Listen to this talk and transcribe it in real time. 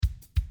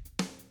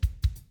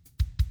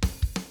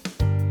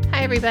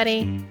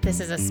everybody. This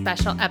is a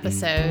special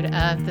episode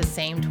of the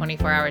Same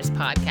 24 Hours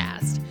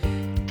podcast.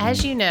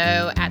 As you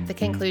know, at the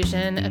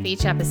conclusion of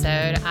each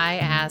episode, I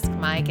ask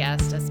my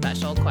guest a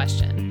special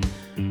question.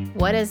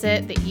 What is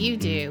it that you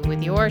do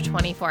with your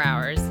 24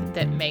 hours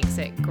that makes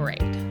it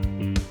great?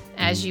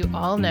 As you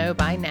all know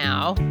by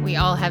now, we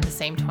all have the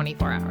same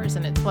 24 hours,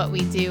 and it's what we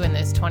do in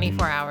those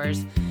 24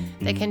 hours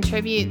that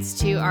contributes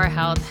to our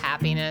health,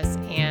 happiness,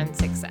 and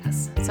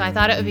success. So I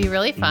thought it would be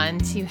really fun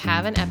to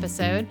have an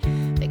episode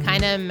that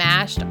kind of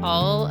mashed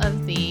all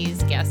of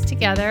these guests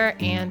together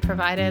and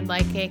provided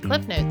like a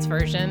Cliff Notes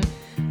version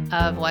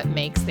of what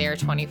makes their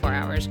 24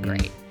 hours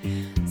great.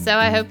 So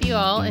I hope you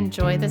all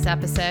enjoy this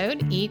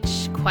episode.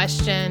 Each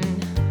question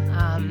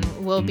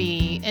will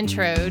be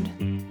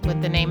introed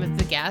with the name of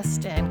the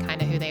guest and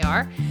kind of who they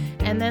are,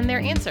 and then their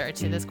answer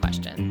to this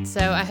question.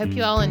 So I hope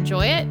you all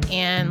enjoy it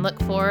and look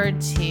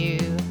forward to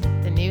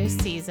the new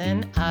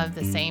season of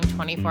the Same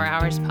 24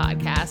 Hours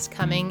podcast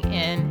coming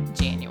in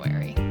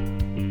January.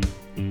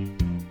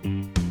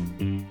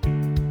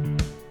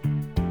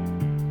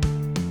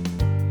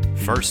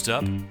 First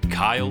up,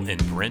 Kyle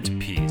and Brent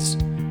Pease.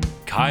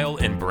 Kyle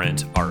and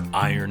Brent are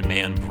Iron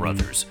Man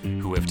brothers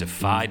who have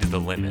defied the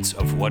limits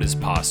of what is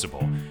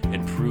possible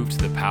and proved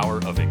the power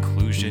of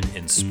inclusion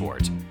in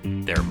sport.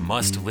 Their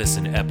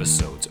must-listen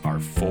episodes are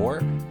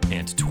 4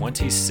 and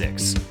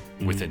 26,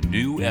 with a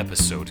new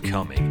episode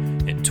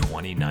coming in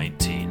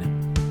 2019.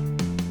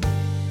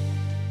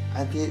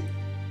 I think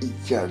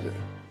each other.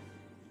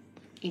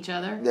 Each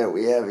other? That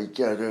we have each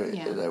other,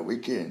 Yeah. that we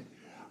can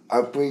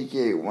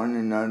appreciate one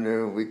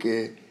another. We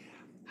can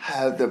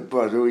have the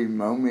brotherly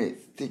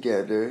moments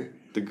together.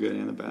 The good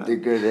and the bad. The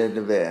good and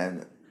the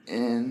bad.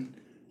 And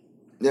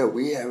that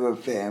we have a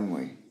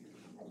family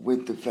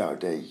with the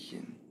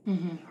foundation.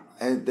 Mm-hmm.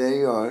 And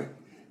they are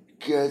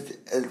just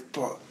as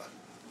part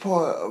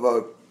of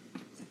our,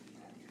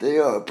 they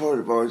are a part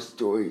of our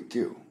story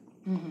too.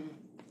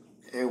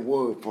 Mm-hmm. And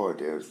we're a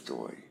part of their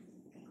story.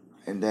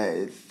 And that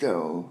is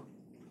so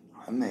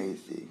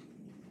amazing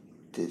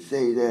to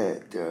say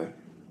that, to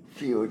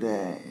feel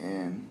that,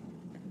 and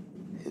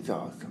it's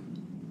awesome.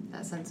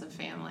 That sense of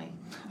family.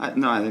 I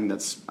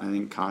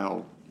think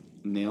Kyle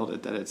nailed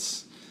it, that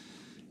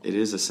it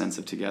is a sense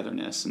of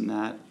togetherness, and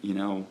that,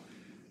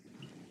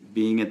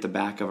 being at the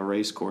back of a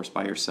race course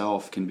by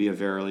yourself can be a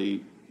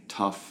very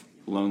tough,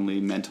 lonely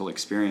mental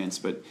experience,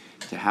 but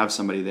to have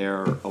somebody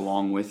there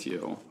along with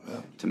you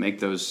to make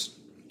those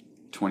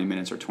 20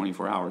 minutes or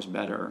 24 hours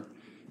better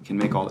can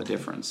make all the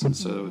difference. And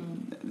so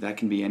that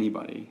can be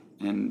anybody.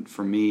 And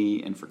for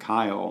me and for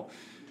Kyle,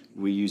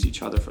 we use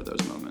each other for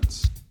those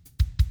moments.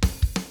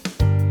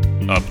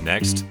 Up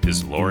next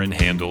is Lauren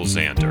Handel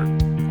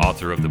Zander,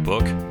 author of the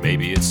book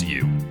Maybe It's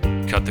You.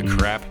 Cut the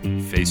crap,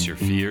 face your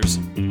fears,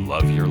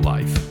 love your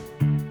life.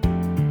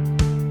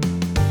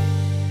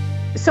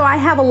 So I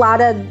have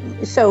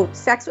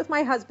sex with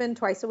my husband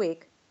twice a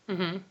week.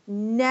 Mm-hmm.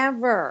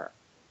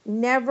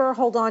 Never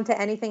hold on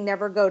to anything,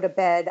 never go to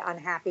bed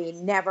unhappy,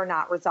 never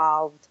not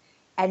resolved,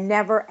 and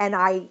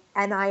I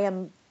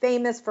am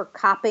famous for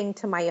copping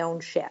to my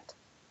own shit.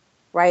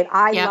 Right?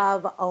 I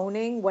love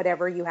owning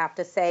whatever you have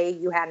to say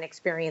you had an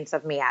experience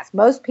of me as.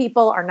 Most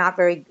people are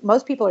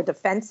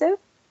defensive.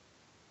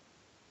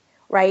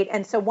 Right?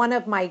 And so one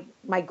of my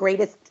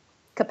greatest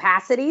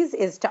capacities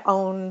is to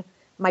own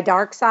my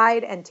dark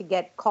side and to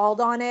get called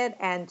on it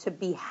and to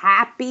be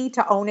happy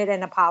to own it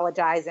and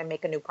apologize and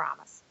make a new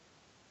promise.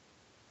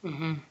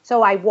 Mm-hmm.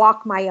 So I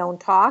walk my own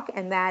talk,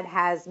 and that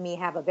has me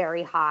have a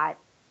very hot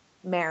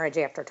marriage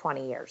after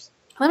 20 years.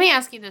 Let me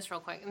ask you this real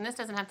quick, and this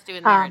doesn't have to do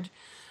with marriage.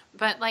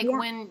 But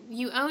when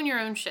you own your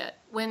own shit,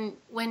 when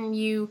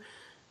you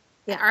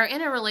are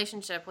in a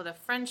relationship with a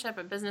friendship,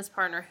 a business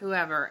partner,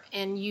 whoever,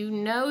 and you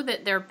know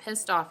that they're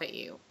pissed off at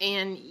you,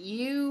 and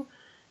you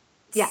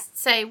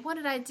say, what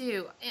did I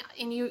do?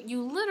 And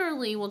you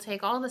literally will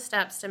take all the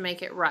steps to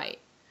make it right.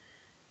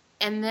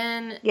 And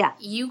then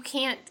you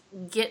can't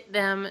get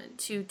them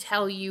to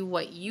tell you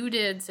what you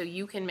did so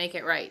you can make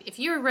it right. If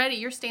you're ready,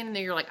 you're standing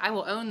there, you're like, I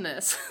will own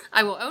this.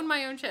 I will own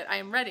my own shit. I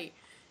am ready.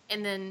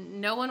 And then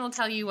no one will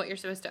tell you what you're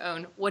supposed to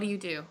own. What do you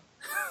do?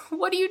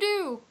 What do you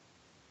do?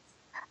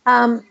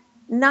 9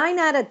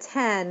 out of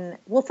 10.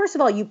 Well, first of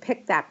all, you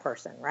pick that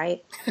person,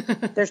 right?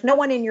 There's no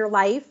one in your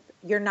life.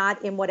 You're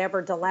not in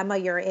whatever dilemma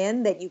you're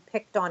in that you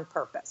picked on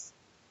purpose.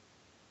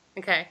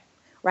 Okay.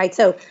 Right.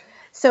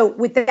 So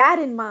with that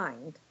in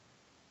mind,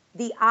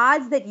 the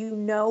odds that you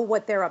know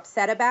what they're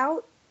upset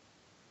about,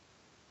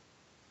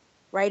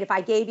 right? If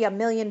I gave you $1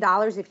 million,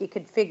 if you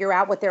could figure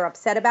out what they're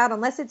upset about,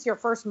 unless it's your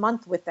first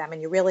month with them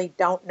and you really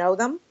don't know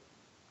them,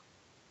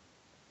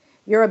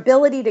 your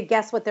ability to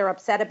guess what they're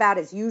upset about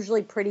is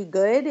usually pretty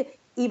good,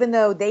 even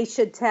though they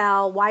should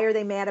tell, why are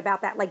they mad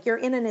about that? Like, you're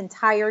in an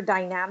entire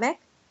dynamic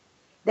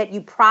that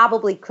you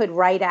probably could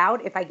write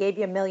out. If I gave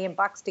you $1 million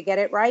to get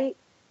it right,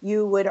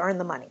 you would earn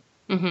the money.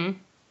 Mm-hmm.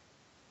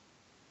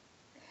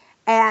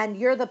 And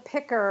you're the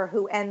picker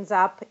who ends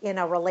up in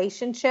a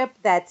relationship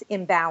that's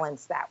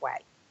imbalanced that way.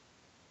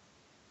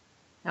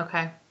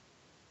 Okay.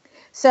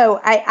 So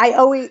I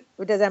always,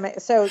 does that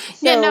make, so.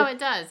 Yeah, no, it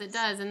does. It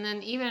does. And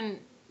then even,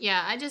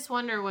 I just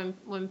wonder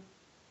when,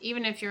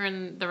 even if you're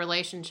in the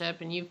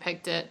relationship and you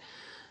picked it,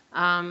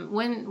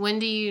 when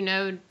do you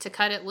know to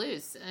cut it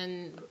loose?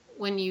 And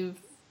when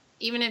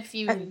even if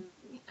you,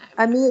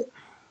 I mean,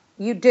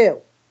 you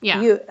do.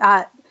 Yeah. You,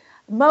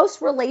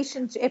 most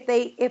relationships,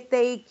 if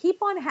they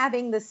keep on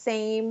having the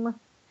same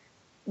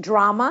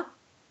drama,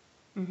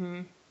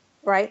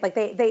 right? Like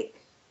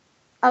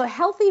a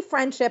healthy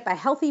friendship, a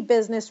healthy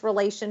business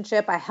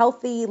relationship, a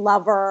healthy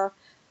lover,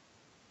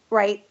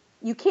 right?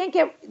 You can't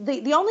get,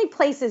 the only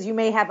places you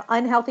may have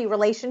unhealthy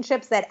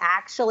relationships that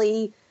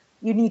actually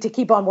you need to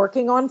keep on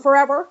working on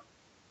forever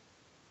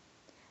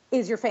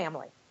is your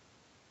family.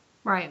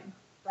 Right.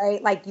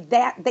 Right? Like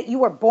that you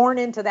were born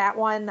into that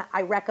one.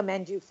 I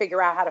recommend you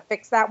figure out how to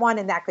fix that one,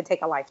 and that could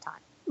take a lifetime.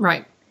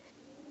 Right.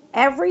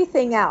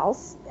 Everything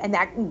else, and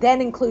that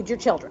then includes your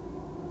children,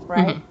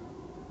 right?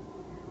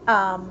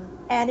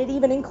 And it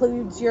even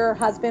includes your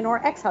husband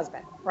or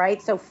ex-husband,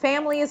 right? So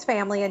family is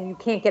family, and you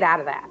can't get out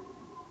of that.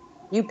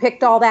 You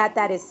picked all that.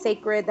 That is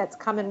sacred. That's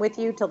coming with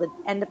you till the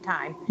end of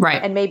time.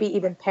 Right. And maybe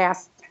even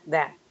past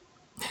then.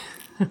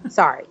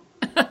 Sorry.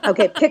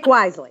 Okay, pick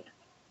wisely.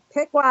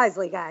 Pick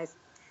wisely, guys.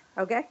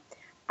 Okay?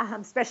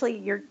 Especially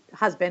your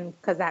husband,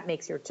 because that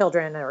makes your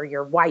children or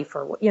your wife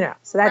or,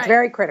 so that's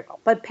very critical.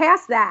 But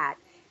past that,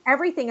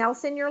 everything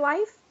else in your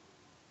life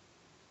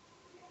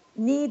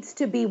needs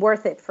to be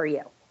worth it for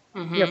you.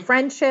 Your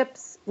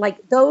friendships, like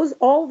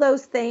all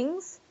those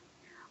things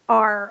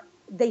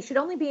they should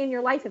only be in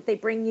your life if they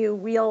bring you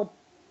real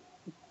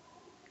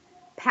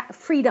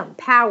freedom,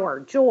 power,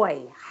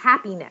 joy,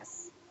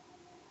 happiness.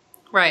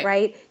 Right.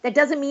 Right? That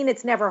doesn't mean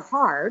it's never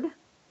hard,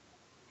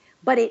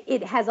 but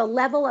it has a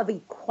level of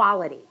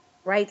equality,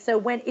 right?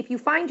 So if you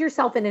find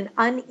yourself in an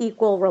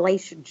unequal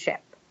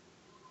relationship,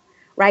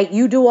 right?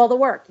 You do all the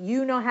work.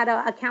 You know how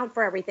to account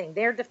for everything.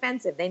 They're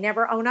defensive. They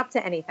never own up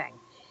to anything.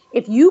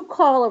 If you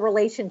call a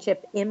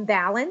relationship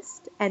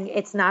imbalanced and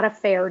it's not a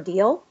fair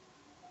deal,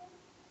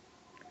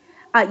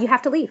 you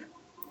have to leave.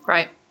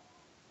 Right.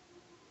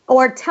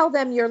 Or tell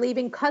them you're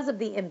leaving because of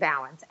the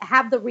imbalance.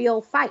 Have the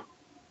real fight.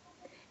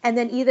 And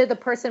then either the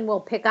person will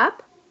pick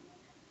up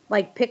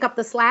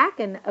the slack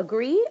and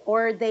agree,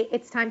 or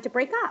it's time to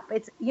break up.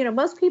 It's,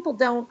 most people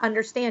don't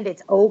understand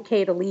it's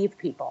okay to leave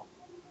people.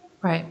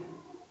 Right.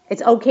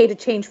 It's okay to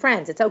change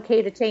friends. It's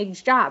okay to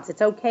change jobs.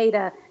 It's okay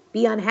to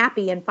be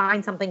unhappy and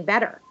find something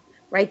better,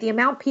 right? The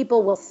amount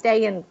people will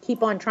stay and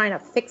keep on trying to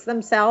fix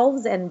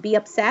themselves and be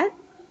upset,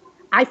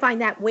 I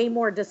find that way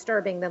more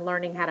disturbing than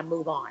learning how to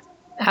move on.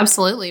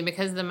 Absolutely,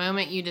 because the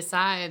moment you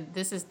decide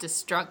this is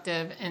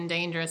destructive and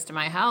dangerous to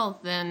my health,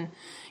 then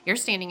you're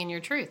standing in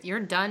your truth. You're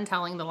done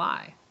telling the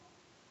lie.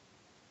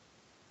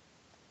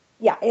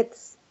 Yeah,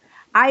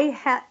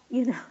 I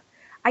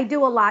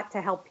do a lot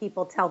to help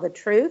people tell the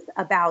truth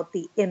about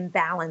the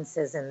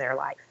imbalances in their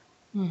life.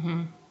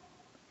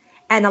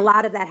 And a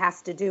lot of that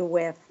has to do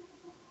with,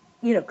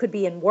 could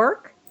be in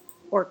work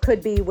or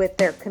could be with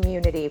their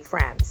community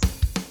friends.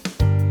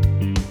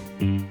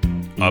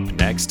 Up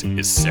next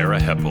is Sarah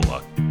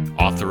Hepola,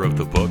 author of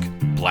the book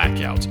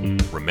Blackout,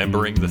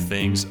 Remembering the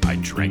Things I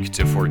Drank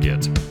to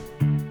Forget.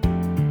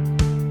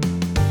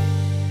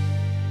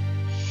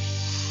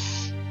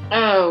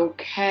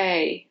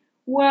 Okay.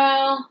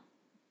 Well,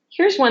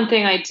 here's one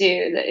thing I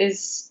do that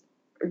is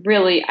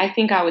really, I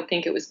think I would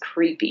think it was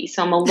creepy.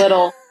 So I'm a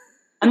little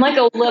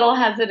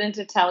hesitant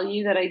to tell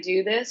you that I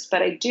do this,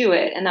 but I do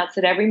it. And that's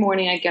that every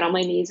morning I get on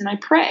my knees and I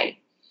pray.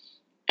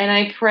 And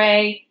I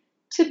pray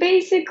to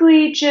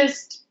basically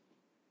just,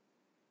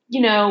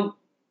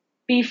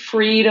 be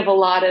freed of a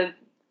lot of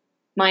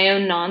my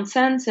own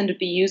nonsense and to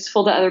be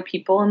useful to other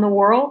people in the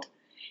world.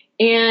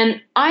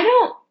 And I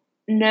don't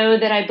know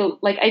that I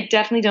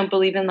definitely don't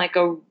believe in like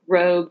a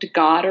robed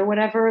God or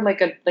whatever,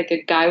 like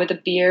a guy with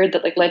a beard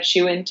that lets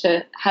you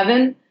into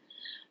heaven.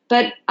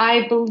 But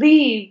I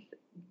believe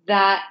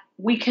that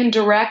we can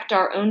direct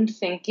our own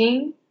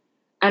thinking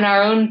and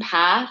our own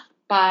path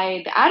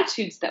by the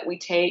attitudes that we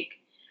take.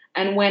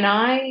 And when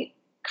I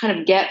kind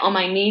of get on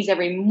my knees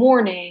every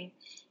morning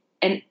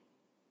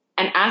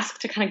and ask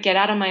to kind of get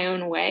out of my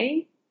own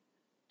way,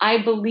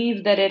 I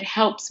believe that it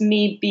helps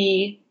me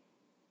be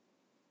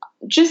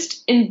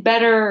just in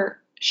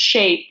better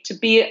shape, to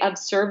be of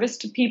service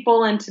to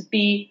people and to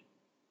be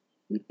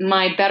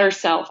my better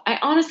self. I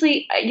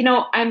honestly,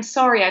 I'm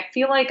sorry. I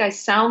feel like I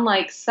sound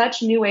like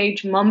such new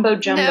age mumbo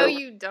jumbo. No,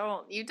 you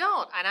don't. You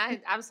don't. And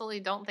I absolutely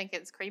don't think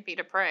it's creepy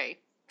to pray.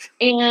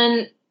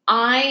 And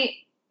I've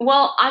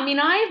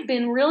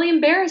been really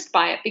embarrassed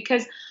by it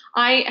because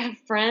I have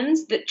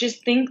friends that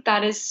just think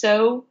that is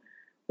so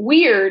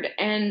weird.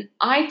 And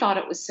I thought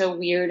it was so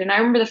weird. And I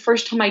remember the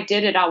first time I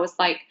did it, I was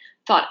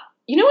thought,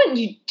 when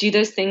you do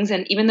those things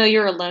and even though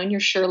you're alone,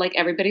 you're sure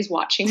everybody's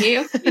watching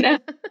you,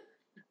 the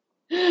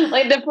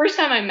first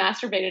time I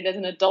masturbated as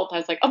an adult, I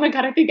was like, oh my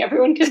God, I think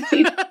everyone can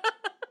see that.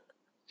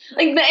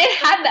 It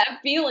had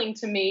that feeling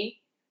to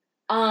me.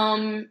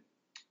 But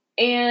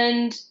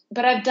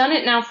I've done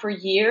it now for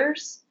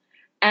years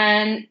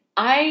and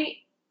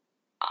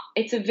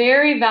it's a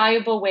very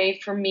valuable way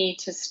for me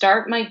to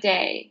start my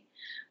day,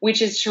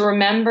 which is to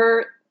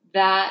remember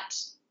that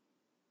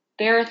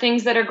there are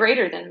things that are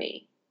greater than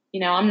me.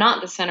 I'm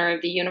not the center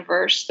of the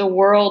universe, the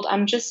world.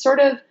 I'm just sort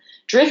of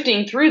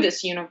drifting through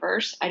this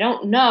universe. I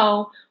don't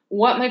know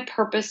what my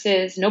purpose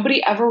is.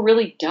 Nobody ever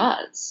really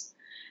does.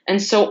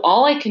 And so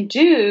all I can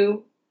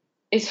do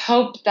is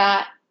hope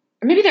that,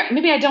 or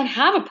maybe I don't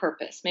have a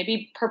purpose.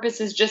 Maybe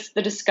purpose is just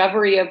the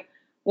discovery of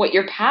what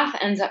your path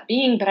ends up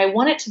being, but I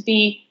want it to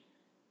be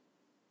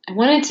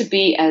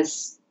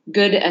as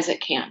good as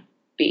it can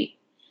be.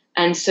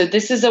 And so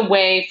this is a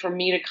way for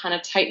me to kind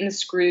of tighten the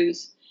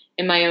screws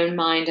in my own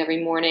mind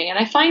every morning. And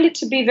I find it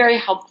to be very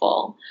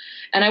helpful.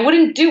 And I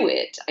wouldn't do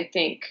it, I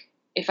think,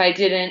 if I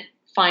didn't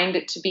find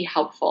it to be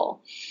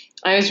helpful.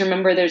 I always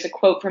remember there's a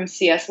quote from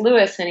C.S.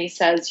 Lewis, and he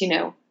says,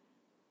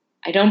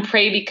 I don't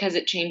pray because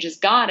it changes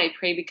God. I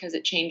pray because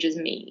it changes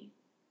me.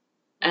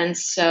 And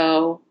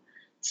so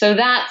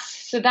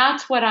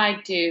that's what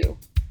I do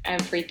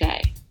every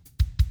day.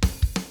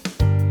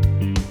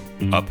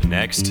 Up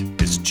next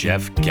is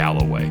Jeff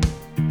Galloway,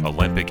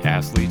 Olympic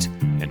athlete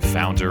and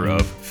founder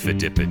of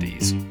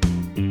Fidipodes.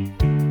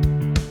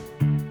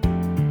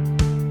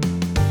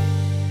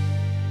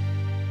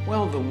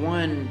 Well, the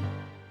one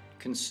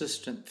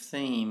consistent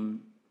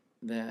theme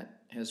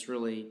that has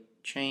really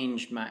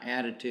changed my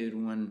attitude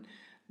when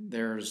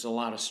there's a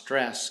lot of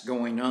stress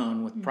going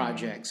on with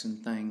projects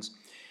and things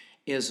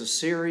is a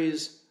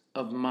series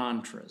of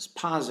mantras,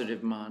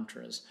 positive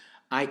mantras.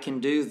 I can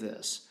do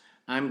this.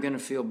 I'm going to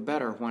feel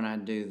better when I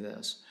do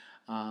this.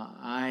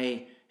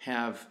 I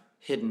have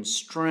hidden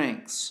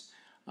strengths.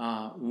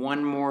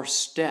 One more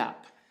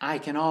step. I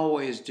can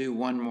always do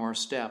one more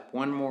step,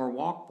 one more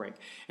walk break.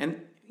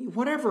 And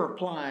whatever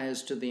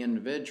applies to the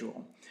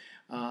individual,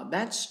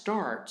 that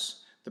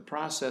starts the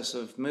process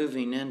of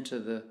moving into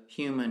the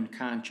human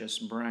conscious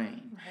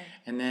brain. Right.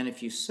 And then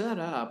if you set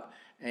up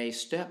a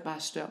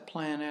step-by-step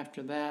plan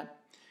after that,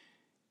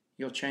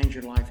 you'll change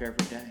your life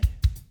every day.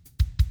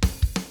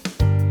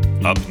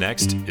 Up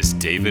next is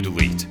David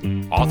Leite,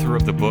 author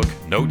of the book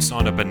Notes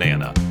on a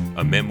Banana,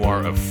 a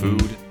memoir of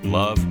food,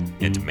 love,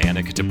 and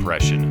manic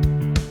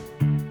depression.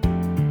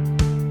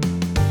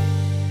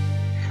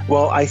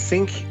 Well, I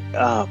think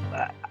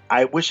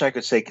I wish I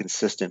could say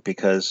consistent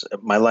because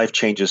my life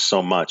changes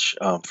so much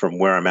from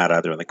where I'm at,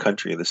 either in the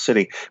country or the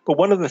city. But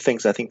one of the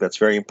things I think that's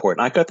very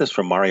important, I got this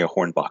from Maria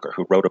Hornbacher,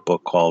 who wrote a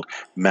book called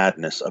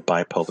Madness, A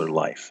Bipolar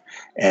Life.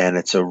 And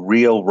it's a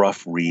real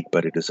rough read,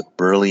 but it is a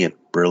brilliant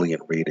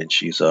read, and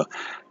she's a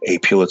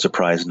Pulitzer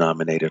Prize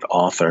nominated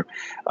author.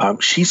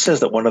 She says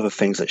that one of the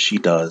things that she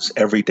does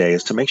every day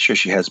is to make sure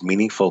she has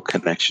meaningful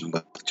connection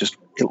with just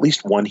at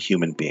least one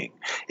human being.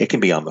 It can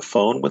be on the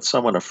phone with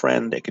someone, a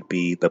friend. It could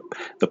be the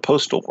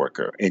postal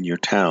worker in your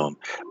town.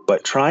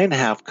 But try and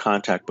have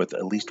contact with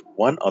at least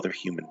one other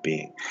human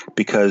being,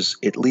 because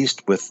at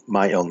least with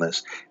my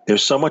illness,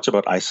 there's so much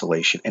about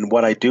isolation. And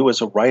what I do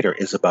as a writer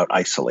is about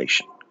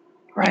isolation.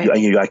 Right.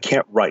 I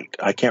can't write.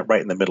 I can't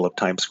write in the middle of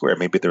Times Square.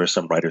 Maybe there are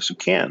some writers who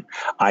can.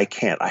 I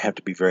can't. I have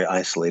to be very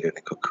isolated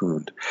and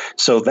cocooned.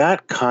 So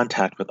that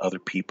contact with other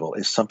people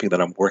is something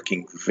that I'm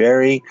working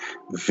very,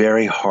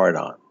 very hard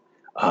on,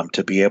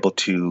 to be able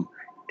to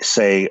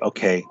say,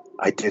 okay,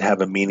 I did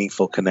have a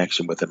meaningful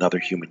connection with another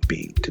human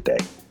being today.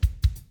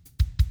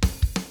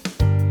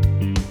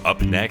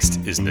 Up next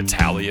is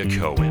Natalia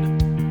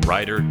Cohen,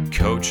 writer,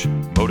 coach,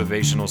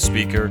 motivational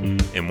speaker,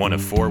 and one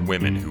of 4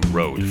 women who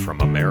rode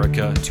from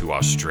America to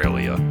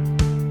Australia.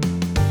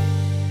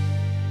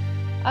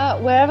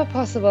 Wherever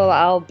possible,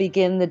 I'll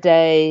begin the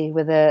day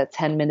with a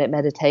 10-minute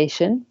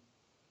meditation.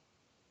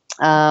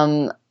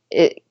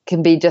 It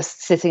can be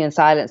just sitting in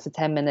silence for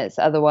 10 minutes.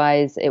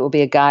 Otherwise, it will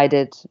be a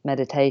guided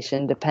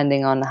meditation,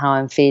 depending on how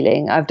I'm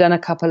feeling. I've done a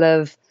couple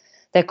of,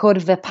 they're called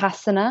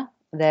Vipassana.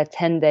 They're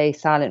 10-day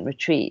silent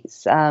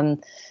retreats.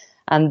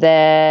 And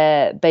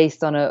they're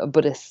based on a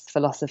Buddhist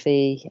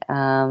philosophy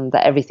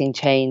that everything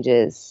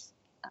changes.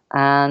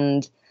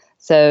 And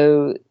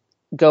so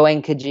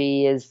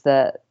Goenkaji is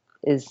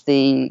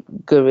the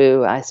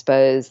guru, I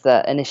suppose,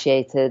 that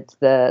initiated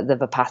the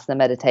Vipassana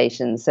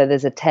meditation. So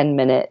there's a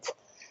 10-minute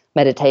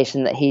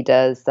meditation that he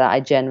does that I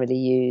generally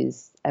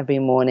use every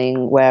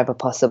morning wherever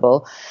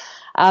possible.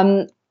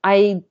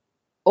 I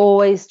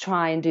always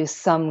try and do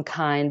some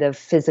kind of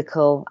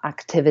physical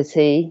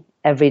activity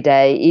every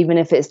day, even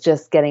if it's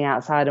just getting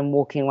outside and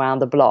walking around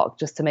the block,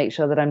 just to make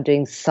sure that I'm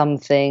doing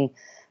something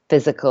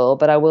physical.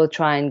 But I will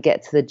try and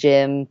get to the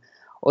gym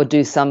or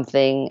do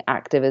something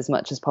active as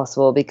much as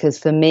possible, because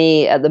for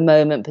me at the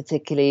moment,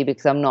 particularly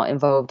because I'm not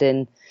involved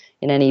in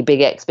any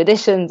big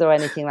expeditions or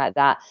anything like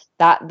that,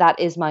 that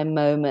is my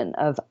moment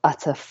of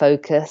utter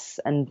focus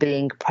and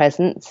being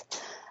present.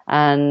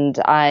 And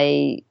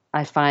I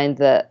find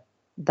that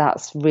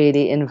that's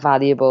really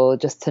invaluable,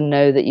 just to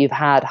know that you've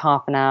had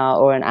half an hour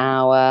or an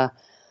hour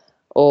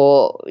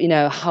or,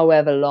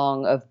 however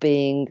long of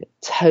being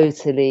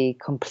totally,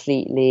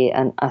 completely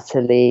and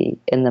utterly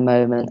in the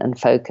moment and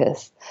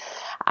focused.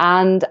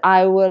 And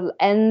I will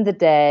end the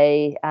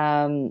day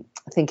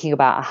thinking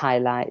about a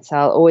highlight. So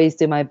I'll always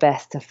do my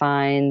best to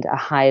find a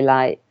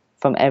highlight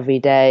from every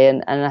day.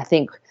 And I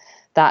think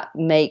that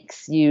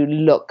makes you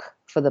look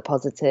for the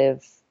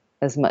positive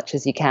as much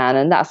as you can.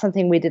 And that's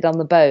something we did on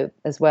the boat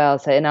as well.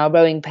 So in our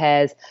rowing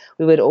pairs,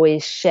 we would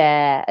always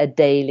share a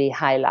daily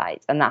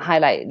highlight. And that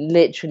highlight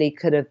literally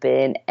could have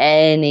been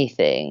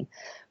anything,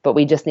 but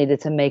we just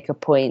needed to make a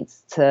point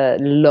to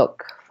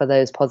look for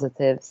those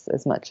positives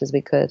as much as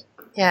we could.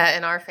 Yeah,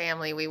 in our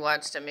family, we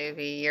watched a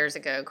movie years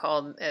ago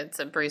it's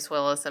a Bruce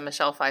Willis and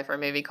Michelle Pfeiffer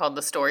movie called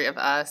The Story of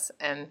Us.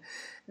 And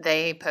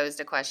they posed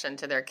a question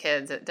to their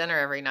kids at dinner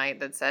every night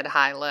that said,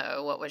 high,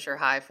 low. What was your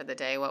high for the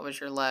day? What was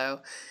your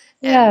low?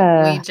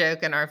 And we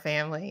joke in our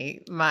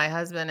family, my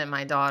husband and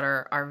my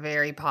daughter are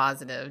very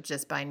positive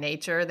just by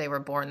nature. They were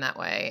born that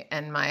way.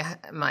 And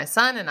my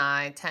son and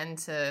I tend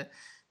to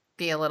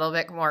be a little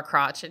bit more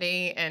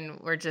crotchety, and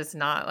we're just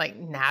not like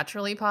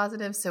naturally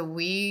positive. So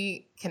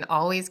we can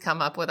always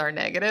come up with our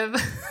negative.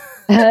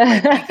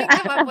 Like, we can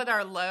come up with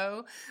our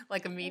low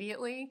like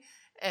immediately.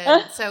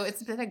 And so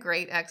it's been a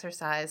great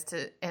exercise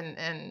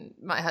and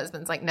my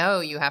husband's like,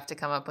 no, you have to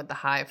come up with the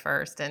high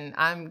first. And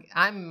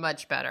I'm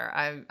much better.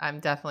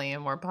 I'm definitely a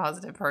more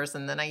positive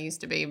person than I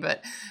used to be.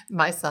 But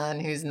my son,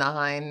 who's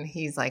 9,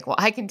 he's like, well,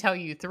 I can tell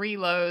you 3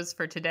 lows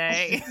for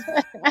today,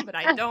 but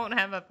I don't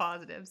have a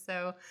positive.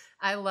 So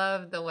I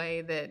love the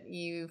way that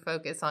you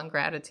focus on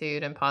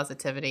gratitude and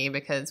positivity,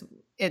 because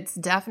it's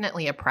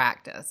definitely a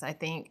practice. I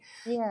think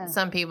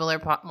some people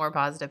are more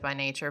positive by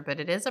nature, but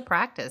it is a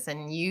practice,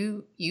 and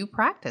you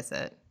practice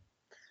it.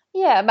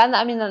 Yeah, man.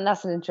 I mean,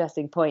 that's an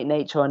interesting point,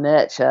 nature or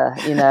nurture.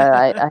 You know,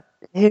 I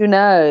who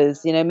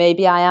knows? You know,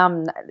 maybe I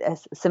am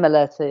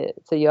similar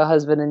to your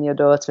husband and your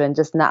daughter, and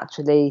just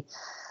naturally,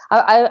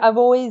 I've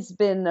always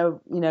been,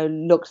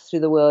 looked through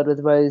the world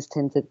with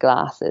rose-tinted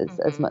glasses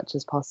as much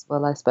as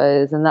possible, I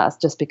suppose, and that's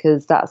just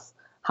because that's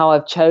how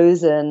I've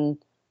chosen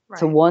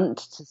to want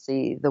to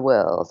see the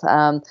world.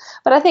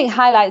 But I think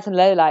highlights and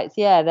lowlights,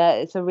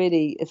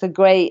 it's a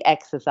great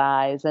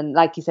exercise. And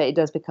like you say, it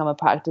does become a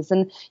practice.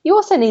 And you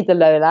also need the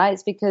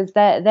lowlights because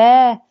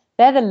they're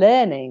the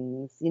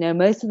learnings. You know,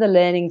 most of the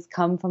learnings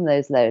come from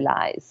those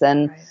lowlights.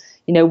 And,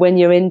 you know, when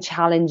you're in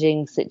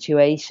challenging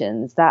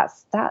situations, that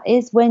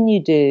is when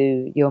you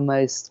do your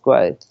most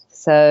growth.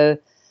 So,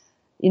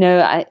 you know,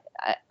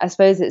 I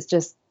suppose it's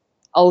just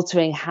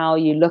altering how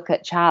you look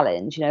at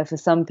challenge. You know, for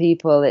some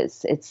people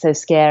it's so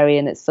scary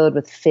and it's filled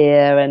with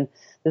fear and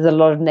there's a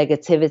lot of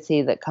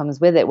negativity that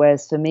comes with it,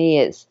 whereas for me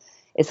it's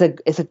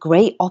a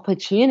great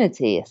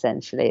opportunity.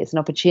 Essentially, it's an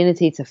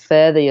opportunity to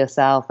further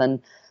yourself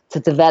and to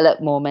develop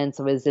more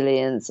mental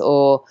resilience,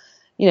 or,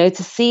 you know,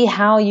 to see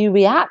how you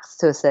react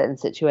to a certain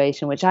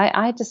situation, which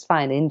I just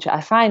find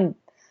I find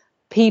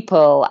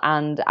people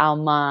and our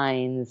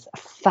minds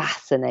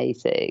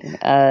fascinating.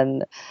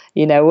 And,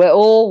 you know, we're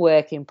all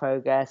work in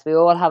progress. We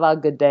all have our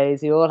good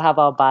days. We all have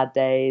our bad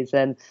days.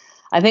 And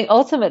I think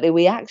ultimately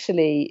we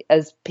actually,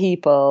 as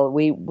people,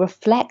 we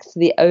reflect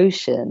the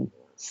ocean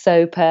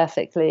so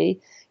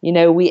perfectly. You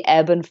know, we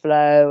ebb and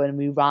flow and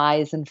we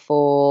rise and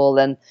fall,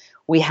 and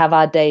we have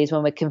our days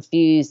when we're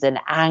confused and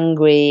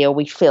angry, or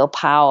we feel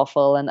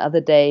powerful, and other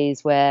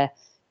days where,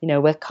 you know,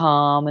 we're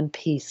calm and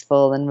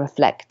peaceful and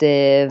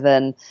reflective,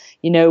 and,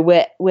 you know,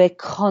 we're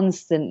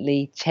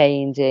constantly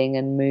changing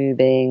and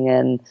moving.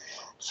 And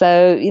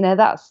so, you know,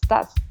 that's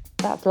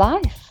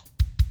life.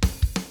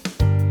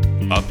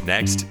 Up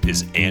next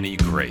is Annie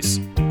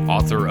Grace,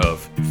 author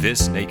of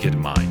This Naked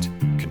Mind: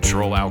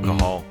 Control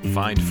Alcohol,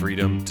 Find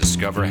Freedom,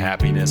 Discover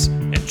Happiness,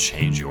 and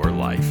Change Your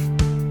Life.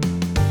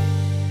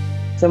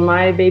 So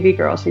my baby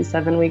girl, she's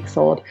 7 weeks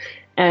old,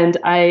 and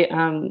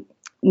I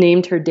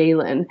named her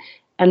Daylin.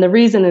 And the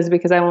reason is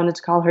because I wanted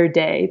to call her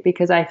Day,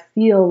 because I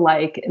feel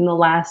like in the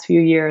last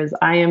few years,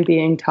 I am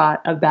being taught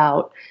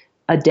about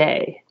a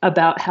day,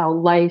 about how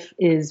life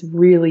is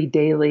really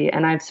daily.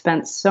 And I've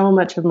spent so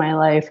much of my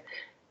life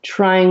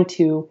trying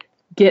to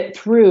get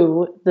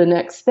through the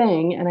next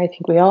thing, and I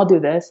think we all do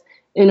this,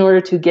 in order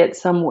to get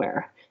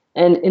somewhere.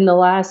 And in the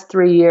last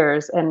 3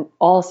 years, and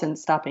all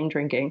since stopping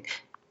drinking,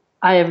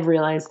 I have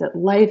realized that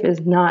life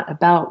is not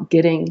about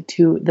getting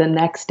to the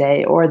next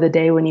day or the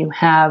day when you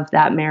have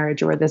that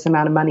marriage or this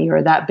amount of money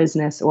or that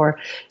business or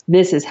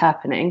this is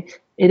happening.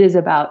 It is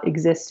about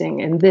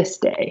existing in this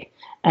day.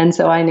 And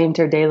so I named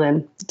her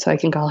Daylin so I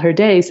can call her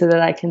Day, so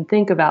that I can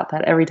think about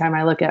that every time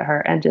I look at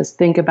her and just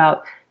think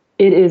about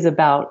it is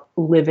about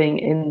living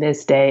in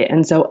this day.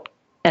 And so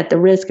at the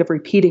risk of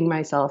repeating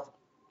myself,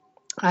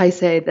 I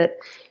say that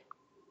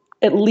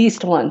at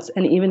least once,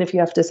 and even if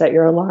you have to set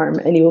your alarm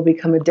and you will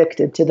become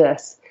addicted to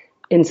this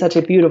in such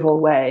a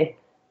beautiful way,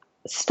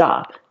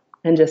 stop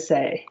and just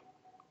say,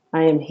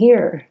 I am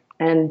here,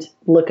 and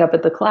look up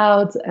at the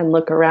clouds and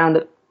look around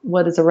at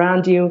what is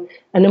around you.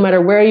 And no matter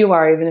where you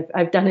are, even if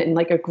I've done it in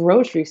like a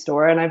grocery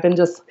store and I've been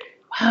just,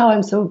 wow,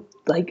 I'm so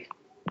like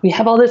we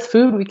have all this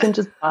food we can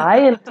just buy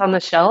and it's on the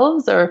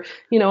shelves, or,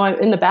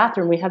 in the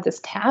bathroom, we have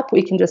this tap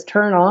we can just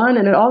turn on,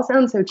 and it all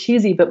sounds so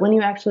cheesy, but when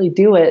you actually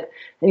do it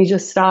and you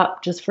just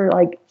stop just for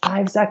like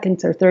 5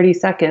 seconds or 30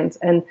 seconds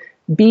and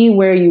be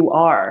where you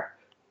are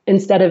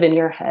instead of in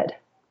your head,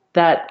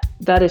 that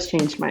has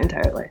changed my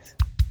entire life.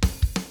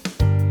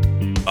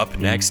 Up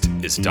next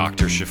is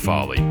Dr.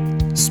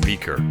 Shefali,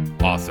 speaker,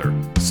 author,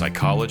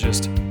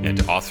 psychologist,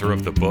 and author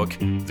of the book,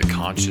 The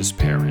Conscious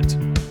Parent.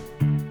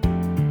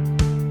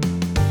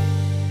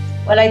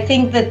 Well, I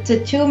think that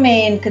the two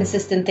main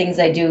consistent things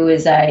I do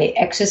is I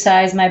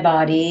exercise my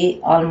body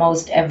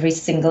almost every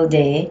single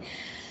day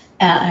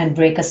and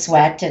break a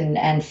sweat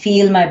and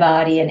feel my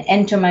body and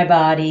enter my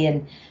body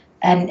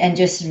and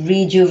just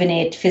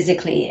rejuvenate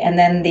physically. And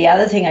then the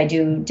other thing I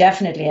do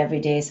definitely every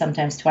day,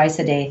 sometimes twice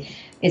a day,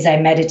 is I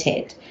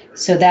meditate.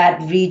 So that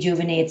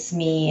rejuvenates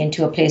me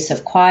into a place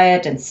of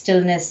quiet and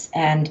stillness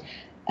and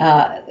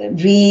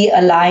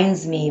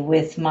realigns me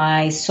with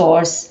my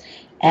source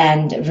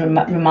and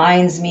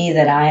reminds me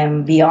that I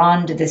am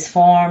beyond this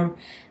form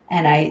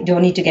and I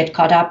don't need to get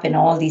caught up in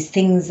all these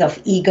things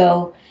of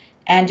ego.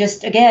 And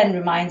just, again,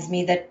 reminds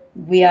me that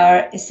we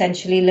are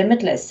essentially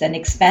limitless and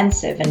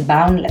expansive and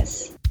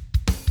boundless.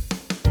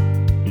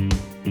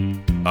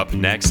 Up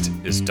next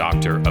is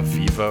Dr.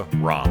 Aviva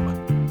Ram,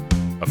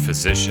 a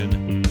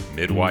physician,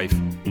 midwife,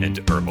 and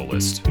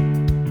herbalist.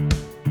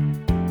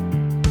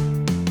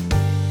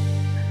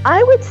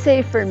 I would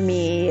say for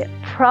me,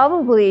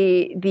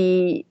 probably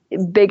the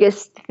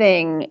biggest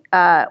thing,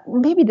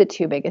 maybe the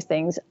two biggest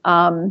things,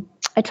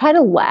 I try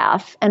to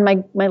laugh, and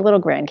my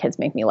little grandkids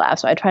make me laugh,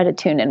 so I try to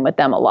tune in with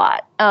them a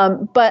lot.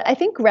 But I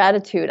think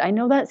gratitude, I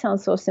know that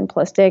sounds so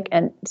simplistic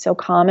and so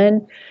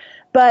common,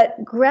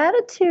 but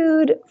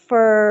gratitude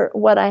for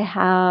what I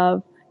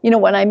have,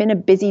 when I'm in a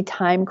busy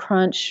time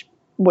crunch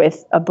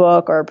with a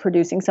book or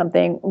producing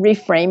something,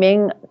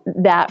 reframing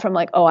that from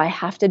like, oh, I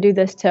have to do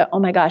this to, oh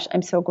my gosh,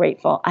 I'm so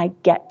grateful I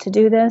get to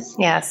do this.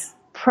 Yes.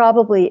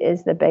 Probably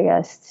is the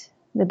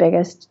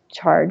biggest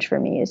charge for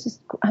me is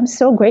just, I'm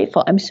so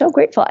grateful. I'm so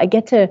grateful I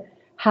get to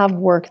have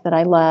work that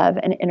I love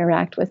and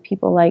interact with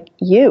people like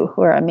you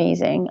who are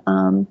amazing.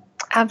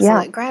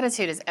 Absolutely. Yeah.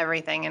 Gratitude is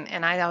everything.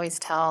 And I always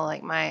tell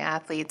like my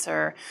athletes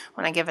or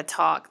when I give a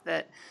talk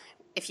that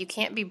if you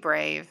can't be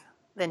brave,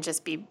 then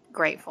just be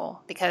grateful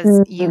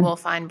because you will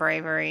find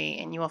bravery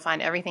and you will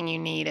find everything you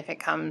need if it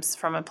comes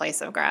from a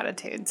place of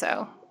gratitude.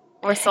 So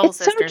we're soul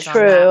sisters on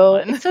that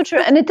one. It's so true.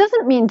 And it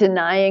doesn't mean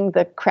denying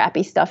the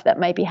crappy stuff that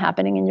might be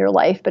happening in your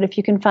life, but if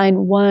you can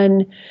find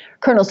one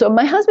kernel. So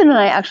my husband and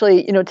I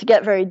actually, to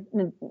get very,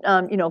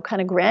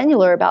 kind of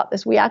granular about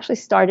this, we actually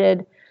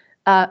started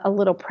a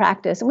little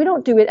practice, and we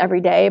don't do it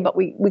every day, but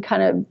we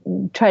kind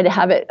of try to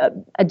have it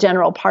a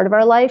general part of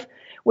our life,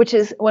 which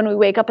is when we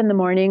wake up in the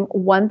morning,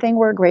 one thing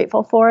we're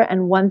grateful for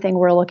and one thing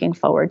we're looking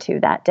forward to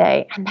that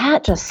day. And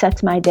that just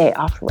sets my day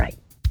off right.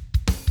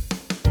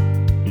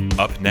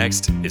 Up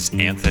next is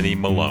Anthony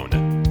Malone,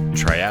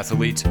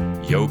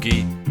 triathlete,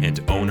 yogi, and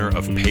owner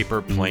of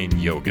Paper Plane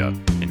Yoga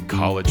in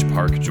College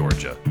Park,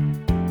 Georgia.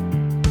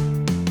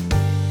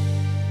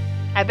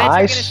 I bet you're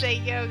going to say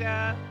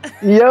yoga.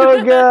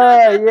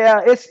 Yoga,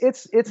 yeah.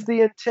 It's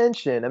the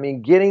intention. I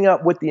mean, getting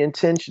up with the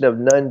intention of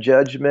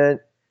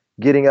non-judgment,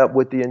 getting up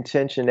with the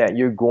intention that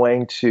you're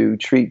going to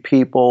treat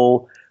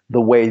people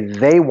the way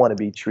they want to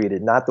be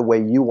treated, not the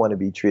way you want to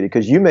be treated,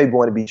 because you may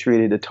want to be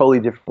treated a totally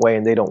different way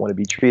and they don't want to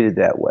be treated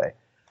that way.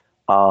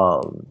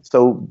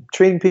 So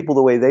treating people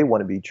the way they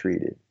want to be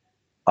treated.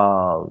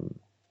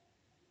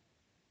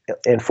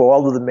 And for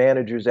all of the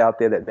managers out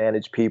there that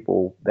manage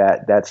people,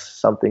 that's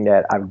something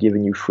that I've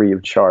given you free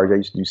of charge. I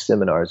used to do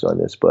seminars on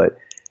this, but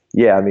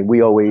yeah, I mean,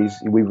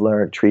 we've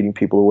learned treating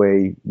people the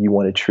way you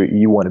want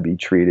to be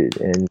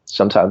treated, and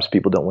sometimes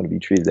people don't want to be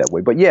treated that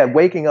way. But yeah,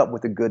 waking up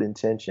with a good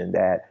intention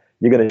that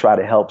you're going to try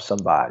to help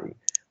somebody,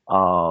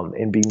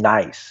 and be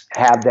nice,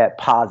 have that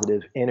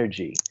positive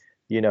energy,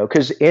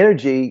 because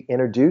energy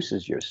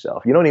introduces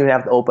yourself. You don't even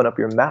have to open up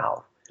your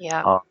mouth.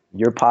 Yeah.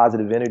 Your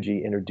positive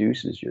energy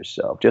introduces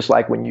yourself. Just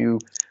like when you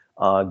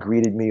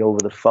greeted me over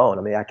the phone.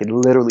 I mean, I could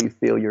literally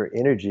feel your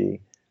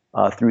energy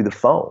through the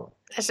phone.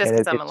 It's just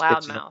because I'm a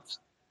loudmouth.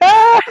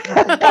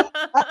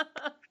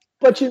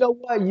 But you know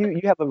what?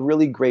 You have a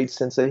really great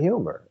sense of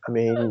humor. I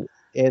mean,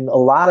 and a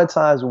lot of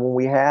times when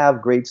we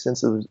have great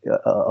sense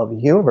of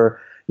humor,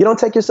 you don't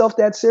take yourself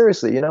that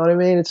seriously. You know what I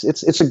mean?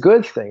 It's a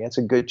good thing. It's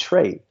a good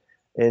trait.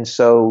 And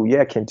so,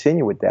 yeah,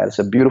 continue with that. It's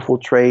a beautiful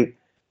trait.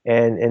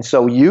 And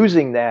so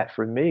using that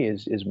for me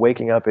is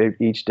waking up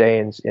each day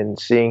and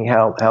seeing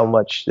how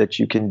much that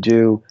you can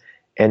do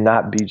and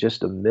not be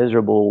just a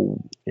miserable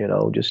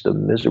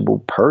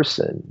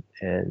person,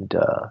 and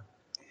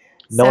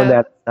knowing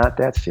that it's not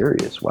that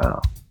serious.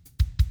 Wow.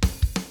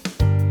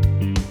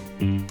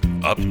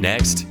 Up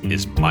next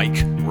is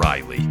Mike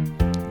Riley,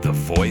 the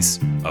voice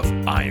of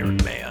Iron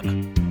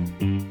Man.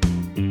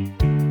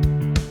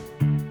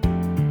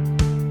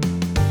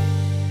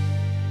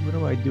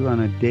 I do on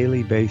a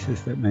daily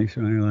basis that makes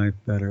my life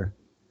better?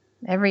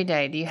 Every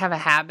day. Do you have a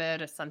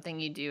habit of something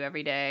you do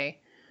every day?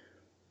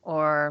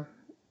 Or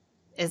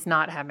is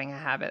not having a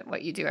habit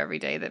what you do every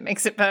day that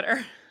makes it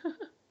better?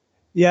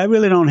 Yeah, I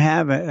really don't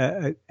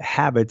have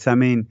habits. I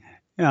mean,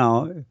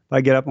 if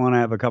I get up and want to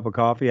have a cup of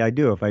coffee, I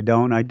do. If I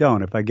don't, I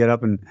don't. If I get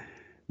up and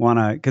want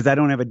to, because I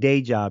don't have a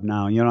day job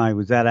now. I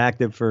was that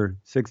active for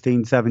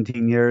 16,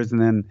 17 years,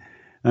 and then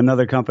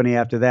another company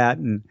after that.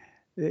 And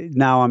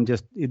now I'm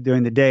just,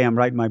 during the day, I'm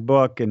writing my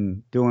book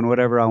and doing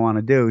whatever I want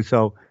to do.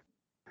 So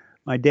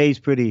my day's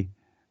pretty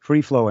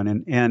free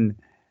flowing. And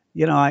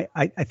I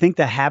think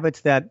the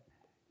habits that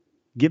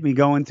get me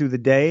going through the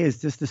day is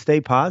just to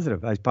stay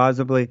positive.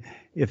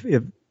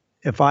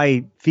 If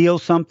I feel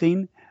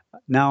something,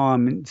 now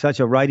I'm in such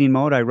a writing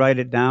mode, I write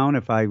it down.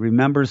 If I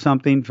remember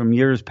something from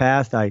years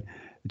past, I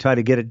try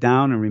to get it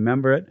down and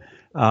remember it.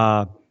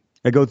 I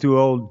go through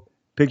old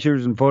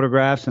pictures and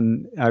photographs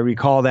and I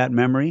recall that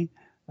memory.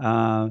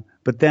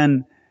 But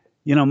then,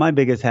 my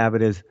biggest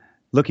habit is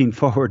looking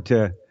forward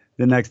to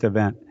the next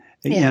event.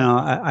 Yeah.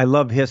 I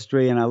love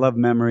history and I love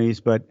memories,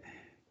 but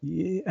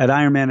at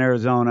Ironman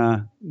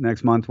Arizona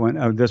this month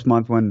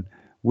when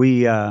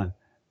me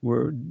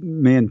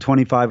and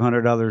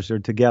 2,500 others are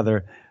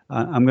together,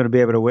 I'm going to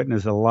be able to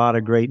witness a lot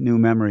of great new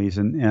memories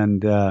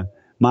and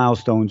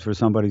milestones for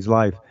somebody's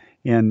life.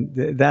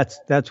 And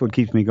that's what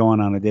keeps me going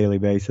on a daily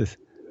basis.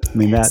 I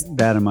mean, that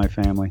and my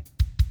family.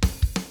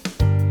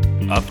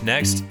 Up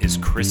next is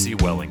Chrissy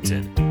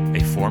Wellington, a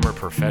former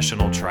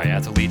professional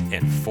triathlete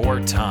and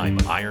 4-time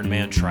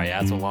Ironman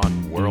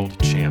Triathlon world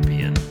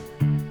champion.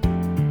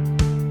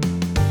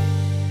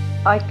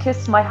 I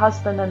kiss my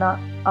husband and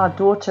our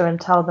daughter and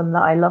tell them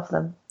that I love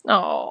them.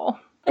 Oh.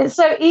 It's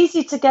so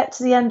easy to get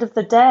to the end of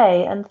the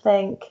day and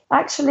think,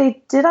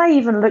 actually, did I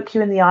even look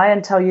you in the eye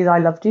and tell you that I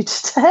loved you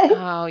today?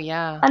 Oh,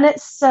 yeah. And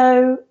it's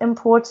so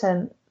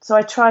important. So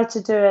I try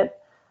to do it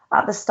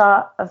at the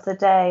start of the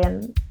day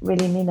and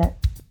really mean it.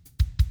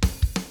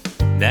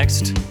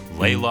 Next,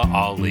 Laila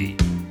Ali,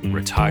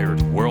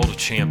 retired world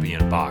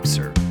champion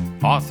boxer,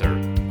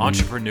 author,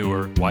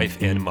 entrepreneur,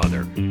 wife, and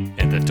mother,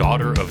 and the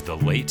daughter of the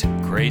late,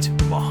 great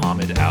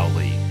Muhammad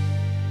Ali.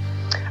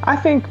 I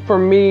think for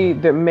me,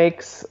 that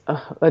makes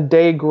a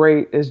day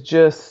great is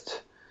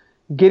just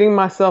getting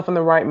myself in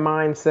the right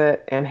mindset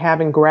and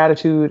having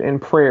gratitude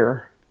and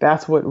prayer.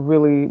 That's what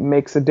really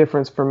makes a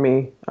difference for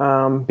me,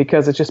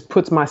 because it just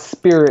puts my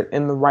spirit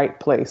in the right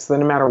place. So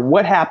no matter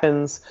what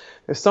happens,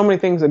 there's so many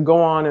things that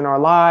go on in our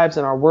lives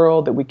and our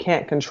world that we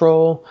can't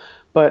control,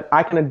 but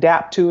I can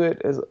adapt to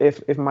it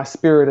if my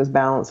spirit is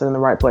balanced and in the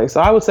right place.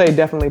 So I would say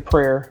definitely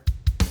prayer.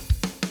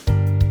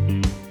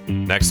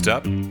 Next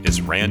up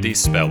is Randy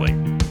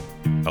Spelling,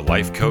 a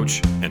life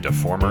coach and a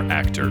former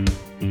actor.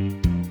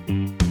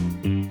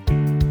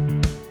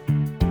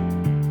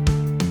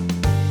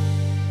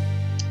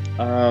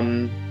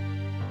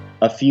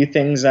 A few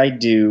things I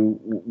do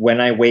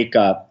when I wake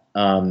up,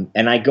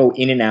 and I go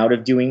in and out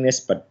of doing this,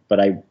 but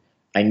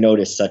I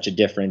notice such a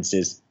difference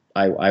is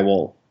I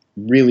will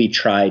really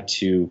try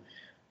to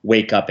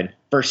wake up, and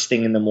first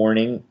thing in the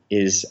morning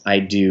is I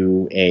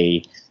do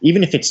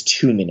even if it's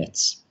 2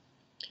 minutes,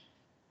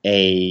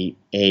 a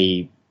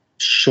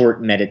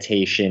short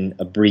meditation,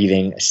 a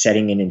breathing,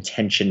 setting an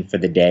intention for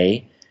the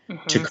day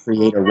to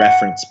create a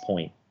reference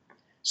point.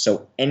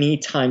 So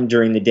anytime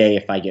during the day,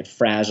 if I get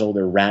frazzled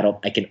or rattled,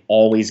 I can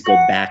always go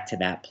back to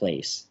that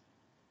place.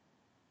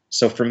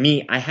 So for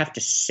me, I have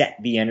to set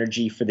the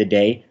energy for the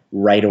day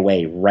right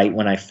away, right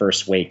when I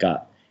first wake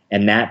up.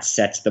 And that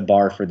sets the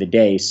bar for the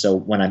day. So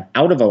when I'm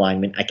out of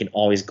alignment, I can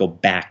always go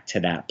back to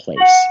that place.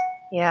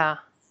 Yeah.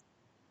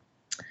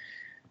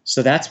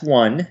 So that's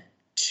one.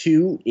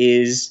 Two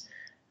is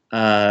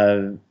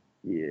my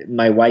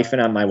wife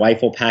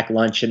will pack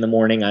lunch in the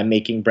morning. I'm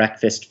making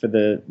breakfast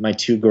for my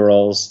two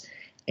girls.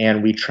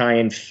 And we try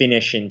and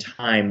finish in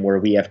time where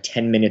we have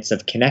 10 minutes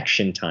of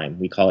connection time.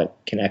 We call it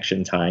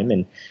connection time.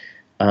 And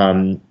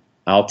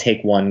I'll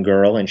take one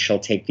girl and she'll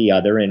take the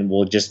other, and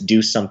we'll just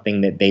do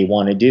something that they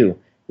want to do.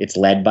 It's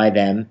led by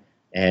them.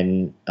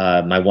 And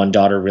my one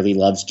daughter really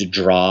loves to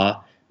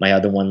draw. My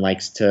other one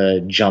likes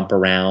to jump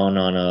around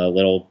on a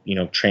little,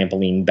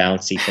 trampoline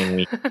bouncy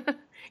thing.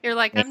 You're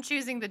like, I'm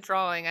choosing the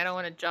drawing. I don't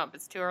want to jump.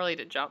 It's too early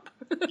to jump.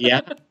 Yeah,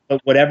 but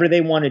whatever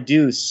they want to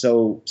do,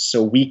 so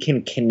we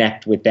can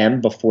connect with them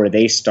before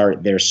they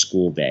start their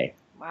school day.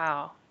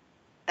 Wow,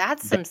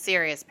 that's some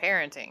serious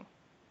parenting.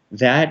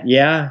 That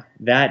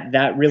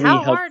really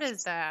helps. How hard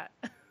is that?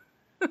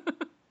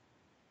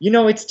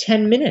 It's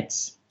 10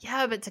 minutes.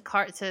 Yeah, but to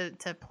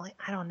play,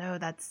 I don't know.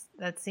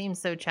 That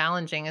seems so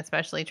challenging,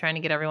 especially trying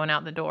to get everyone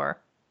out the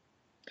door.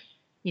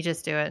 You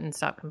just do it and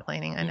stop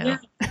complaining. I know.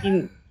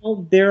 Yeah,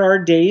 there are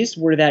days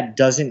where that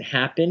doesn't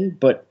happen,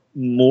 but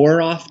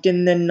more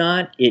often than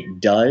not, it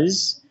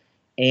does.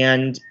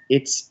 And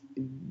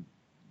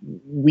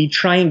we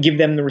try and give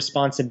them the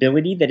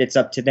responsibility that it's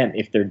up to them.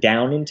 If they're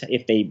down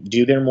if they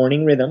do their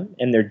morning rhythm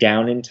and they're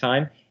down in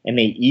time and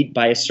they eat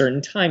by a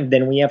certain time,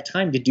 then we have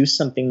time to do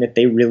something that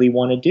they really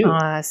want to do. Oh,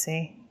 I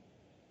see.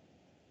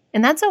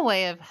 And that's a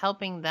way of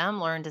helping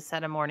them learn to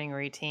set a morning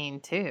routine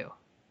too.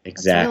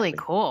 Exactly. That's really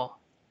cool.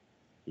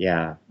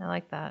 Yeah. I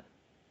like that.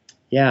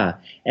 Yeah.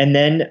 And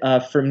then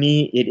for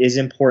me, it is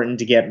important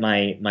to get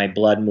my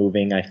blood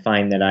moving. I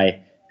find that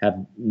I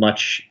have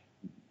much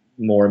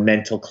more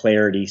mental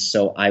clarity,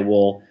 so I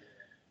will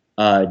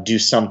do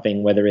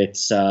something, whether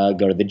it's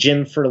go to the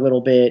gym for a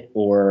little bit,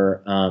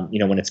 or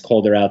when it's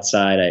colder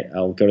outside,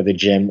 I'll go to the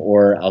gym,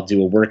 or I'll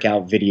do a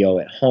workout video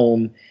at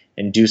home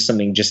and do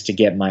something just to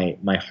get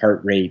my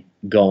heart rate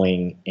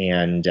going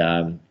and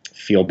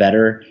feel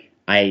better.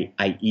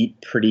 I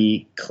eat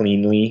pretty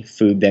cleanly,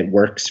 food that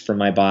works for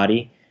my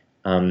body.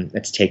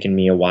 It's taken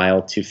me a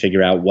while to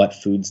figure out what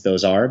foods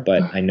those are,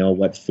 but I know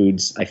what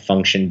foods I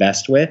function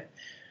best with.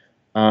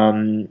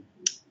 And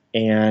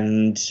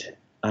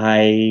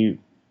I,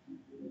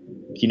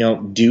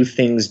 do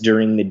things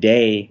during the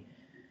day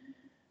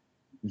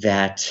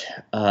that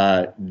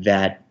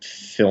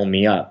fill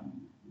me up.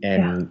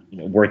 And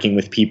working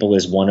with people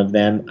is one of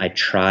them. I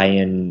try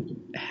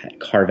and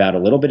carve out a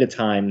little bit of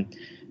time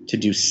to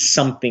do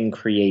something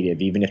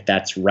creative, even if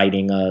that's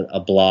writing a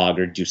blog,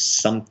 or do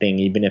something,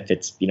 even if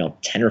it's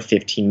 10 or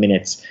 15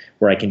 minutes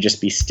where I can just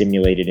be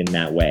stimulated in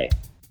that way.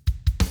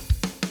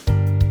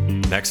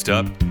 Next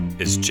up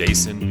is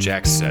Jason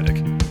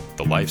Jaksetic,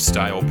 the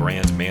lifestyle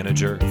brand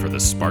manager for the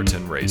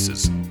Spartan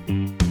Races.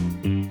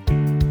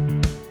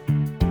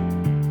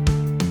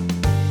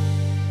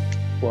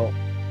 Well,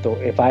 so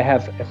if I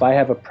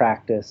have a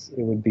practice,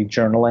 it would be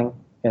journaling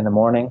in the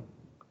morning,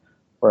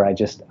 where I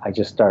just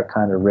start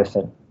kind of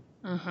riffing.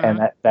 And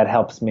that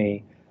helps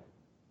me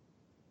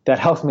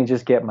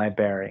just get my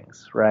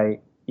bearings, right?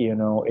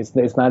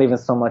 It's not even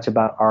so much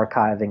about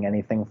archiving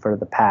anything for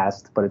the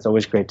past, but it's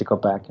always great to go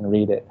back and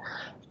read it.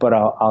 But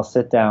I'll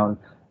sit down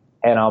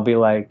and I'll be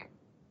like,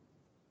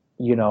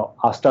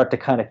 I'll start to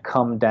kind of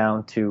come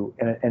down to,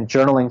 and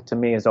journaling to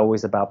me is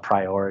always about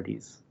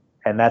priorities.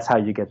 And that's how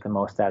you get the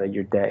most out of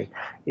your day,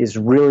 is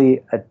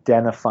really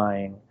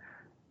identifying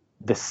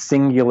the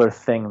singular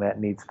thing that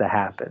needs to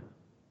happen,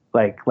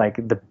 like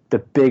the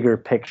bigger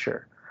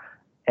picture.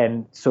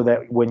 And so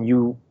that when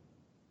you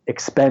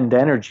expend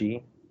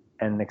energy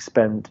and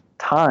expend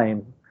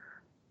time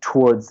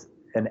towards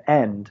an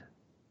end,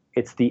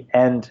 it's the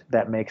end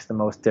that makes the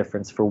most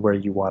difference for where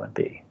you want to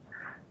be.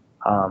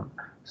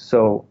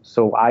 So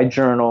I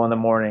journal in the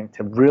morning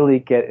to really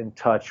get in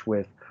touch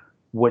with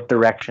what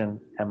direction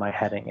am I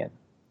heading in,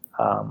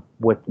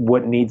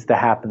 what needs to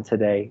happen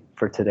today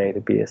for today to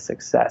be a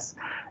success.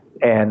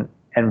 And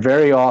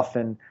very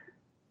often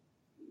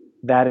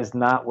that is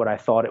not what I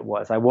thought it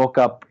was. I woke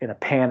up in a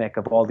panic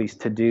of all these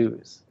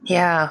to-dos.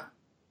 Yeah.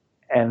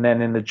 And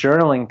then in the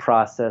journaling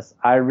process,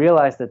 I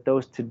realized that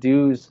those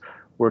to-dos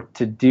were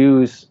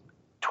to-dos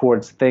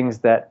towards things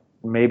that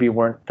maybe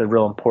weren't the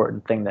real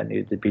important thing that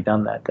needed to be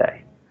done that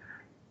day.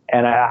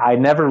 And I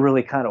never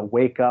really kind of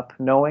wake up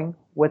knowing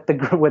what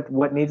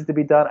needs to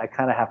be done. I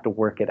kind of have to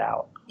work it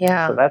out.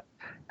 Yeah. So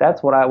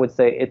that's what I would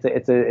say.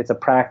 It's a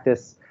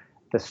practice.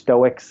 The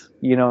Stoics,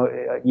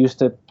 used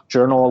to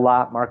journal a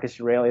lot,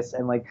 Marcus Aurelius,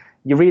 and like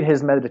you read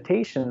his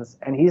meditations,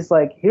 and he's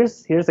like,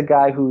 here's a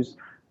guy who's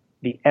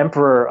the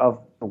emperor of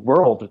the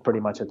world pretty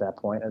much at that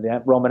point, of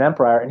the Roman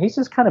Empire, and he's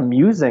just kind of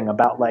musing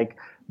about like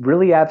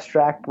really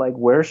abstract, like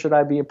where should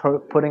I be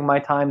putting my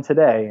time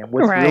today, and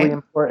what's really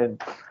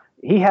important.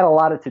 He had a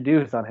lot of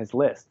to-dos on his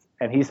list,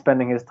 and he's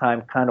spending his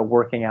time kind of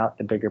working out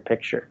the bigger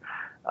picture.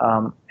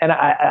 And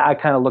I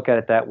kind of look at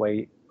it that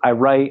way. I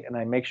write and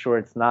I make sure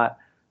it's not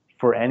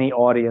for any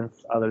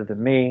audience other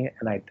than me,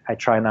 and I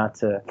try not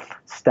to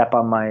step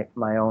on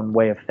my own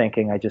way of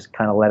thinking. I just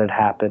kind of let it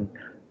happen,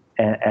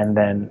 and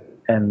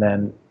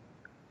then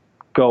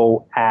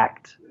go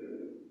act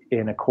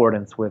in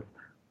accordance with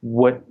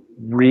what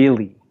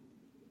really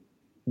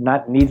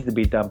not needs to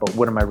be done, but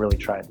what am I really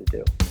trying to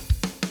do.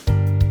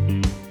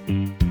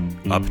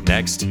 Up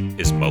next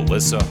is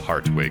Melissa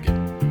Hartwig,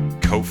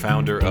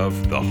 co-founder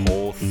of the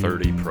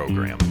Whole30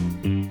 program.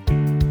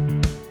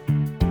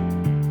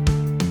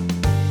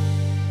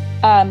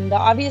 The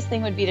obvious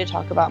thing would be to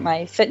talk about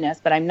my fitness,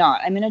 but I'm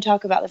not. I'm going to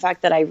talk about the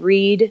fact that I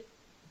read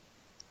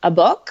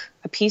a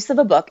piece of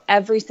a book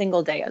every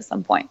single day at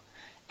some point.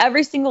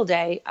 Every single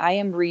day, I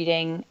am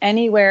reading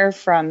anywhere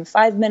from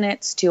 5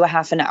 minutes to a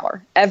half an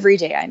hour. Every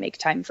day I make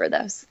time for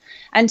this.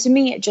 And to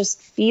me, it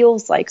just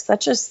feels like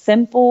such a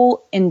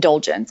simple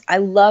indulgence. I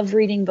love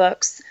reading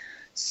books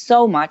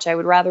so much. I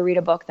would rather read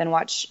a book than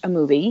watch a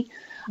movie.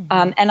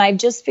 And I've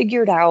just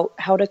figured out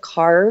how to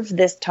carve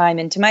this time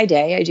into my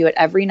day. I do it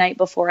every night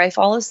before I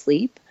fall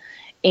asleep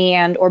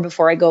or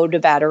before I go to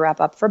bed or wrap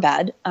up for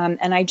bed.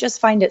 And I just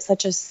find it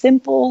such a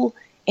simple,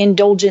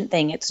 indulgent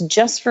thing. It's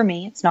just for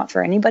me. It's not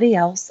for anybody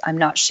else. I'm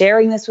not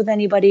sharing this with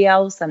anybody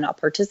else. I'm not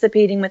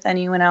participating with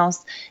anyone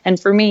else. And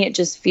for me, it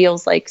just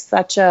feels like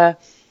such a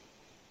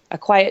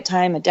quiet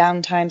time, a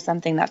downtime,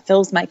 something that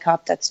fills my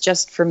cup. That's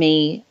just for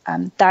me.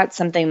 That's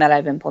something that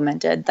I've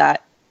implemented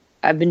that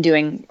I've been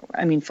doing,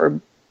 for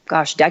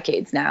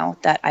decades now,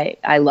 that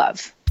I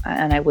love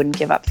and I wouldn't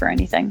give up for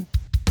anything.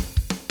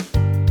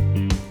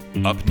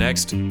 Up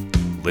next,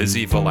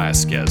 Lizzie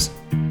Velasquez,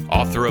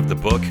 author of the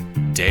book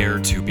Dare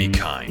to Be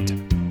Kind.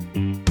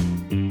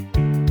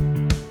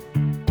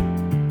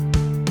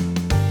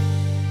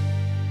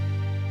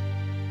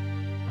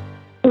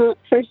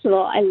 of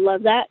all, I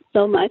love that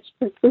so much.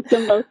 This was the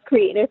most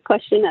creative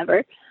question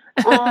ever.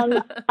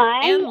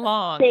 And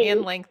long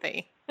and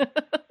lengthy. I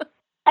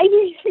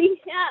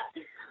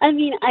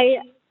mean,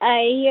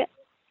 I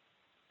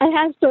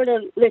have sort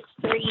of this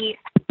three.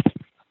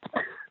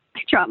 I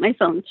dropped my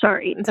phone.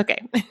 Sorry. It's okay.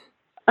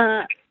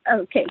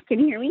 Okay. Can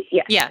you hear me?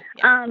 Yeah.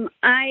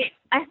 I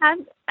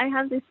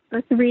have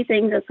the three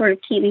things that sort of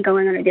keep me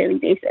going on a daily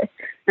basis.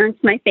 And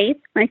it's my faith,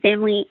 my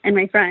family, and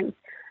my friends.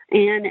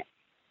 And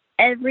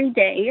every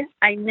day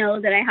I know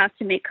that I have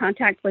to make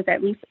contact with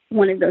at least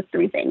one of those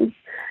three things.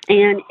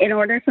 And in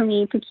order for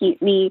me to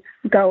keep me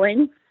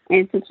going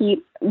and to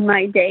keep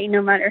my day,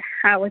 no matter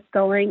how it's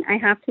going, I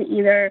have to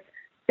either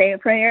say a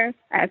prayer,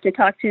 I have to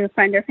talk to a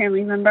friend or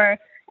family member,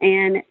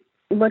 and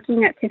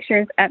looking at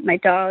pictures at my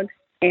dogs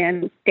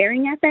and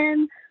staring at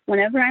them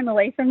whenever I'm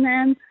away from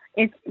them,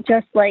 it's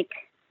just like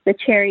the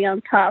cherry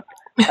on top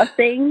of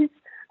things.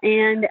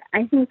 And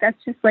I think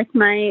that's just like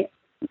my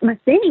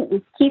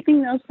thing.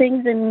 Keeping those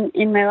things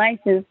in my life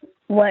is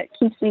what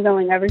keeps me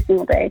going every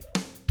single day.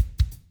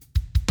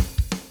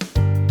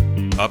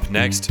 Up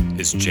next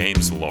is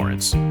James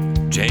Lawrence.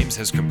 James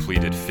has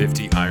completed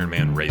 50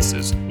 Ironman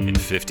races in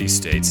 50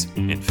 states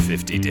in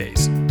 50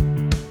 days.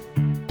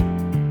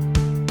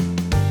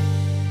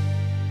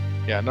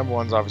 Yeah, number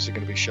one's obviously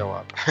going to be show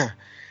up.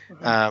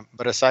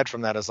 But aside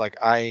from that, is like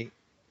I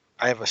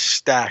have a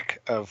stack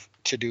of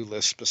to-do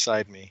lists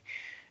beside me,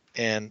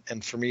 and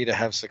for me to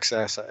have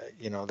success,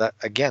 that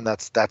again,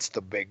 that's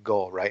the big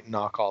goal, right?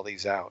 Knock all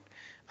these out.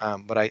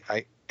 But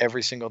I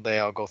every single day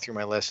I'll go through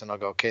my list and I'll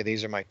go, okay,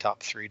 these are my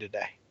top 3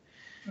 today,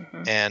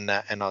 and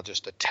I'll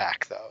just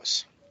attack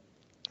those,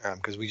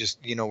 because we just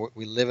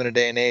we live in a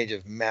day and age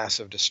of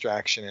massive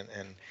distraction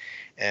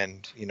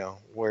and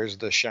where's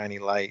the shiny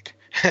light,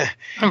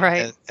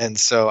 right? And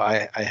so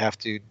I have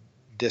to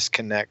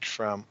disconnect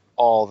from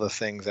all the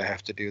things I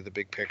have to do, the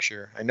big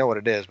picture. I know what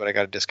it is, but I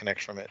got to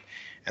disconnect from it,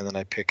 and then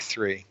I pick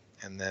 3,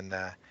 and then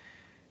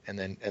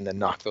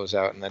knock those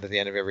out. And then at the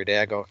end of every day,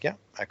 I go, yeah,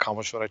 I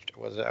accomplished what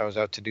I was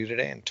out to do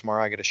today, and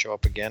tomorrow I get to show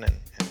up again and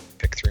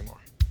pick 3 more.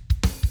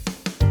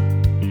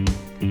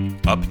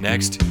 Up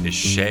next is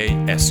Shay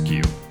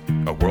Eskew,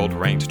 a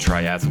world-ranked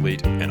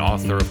triathlete and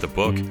author of the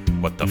book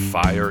What the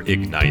Fire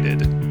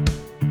Ignited.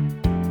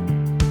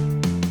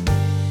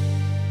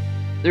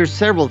 There's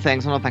several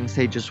things. I don't know if I can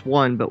say just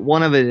one, but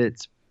one of it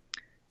is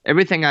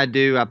everything I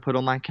do, I put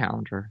on my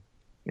calendar,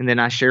 and then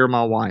I share with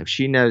my wife.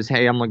 She knows,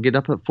 hey, I'm going to get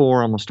up at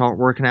 4. I'm going to start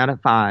working out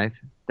at 5.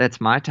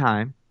 That's my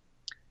time.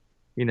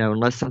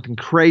 Unless something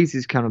crazy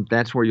is coming up,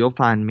 that's where you'll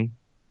find me.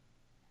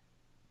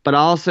 But I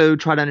also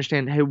try to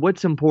understand, hey,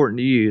 what's important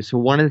to you? So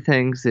one of the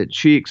things that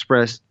she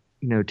expressed,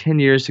 10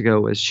 years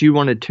ago was she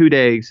wanted 2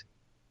 days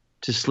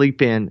to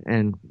sleep in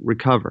and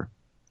recover.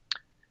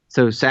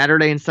 So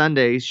Saturday and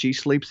Sundays, she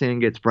sleeps in and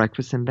gets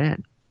breakfast in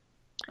bed.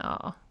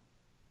 Oh.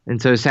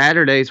 And so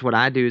Saturdays, what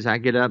I do is I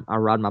get up, I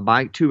ride my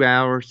bike 2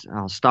 hours,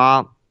 I'll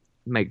stop,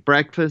 make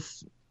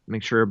breakfast,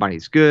 make sure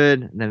everybody's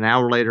good, and then an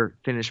hour later,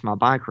 finish my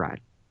bike ride.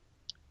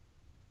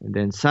 And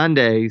then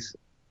Sundays,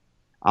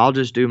 I'll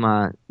just do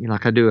my,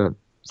 like I do a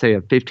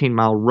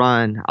 15-mile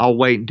run. I'll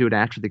wait and do it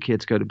after the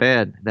kids go to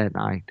bed that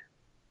night.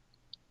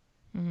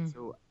 Mm-hmm.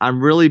 So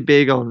I'm really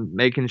big on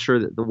making sure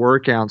that the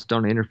workouts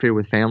don't interfere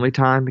with family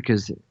time,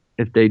 because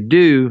if they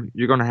do,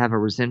 you're going to have a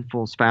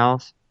resentful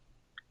spouse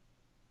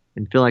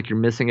and feel like you're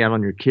missing out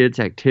on your kids'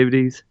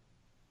 activities.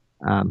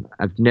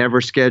 I've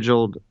never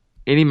scheduled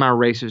any of my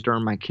races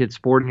during my kids'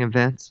 sporting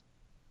events.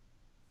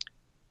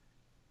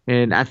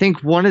 And I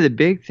think one of the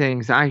big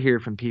things I hear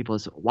from people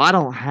is, well, I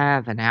don't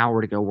have an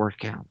hour to go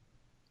work out.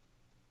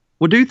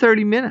 Well, do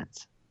 30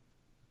 minutes.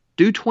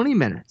 Do 20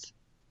 minutes.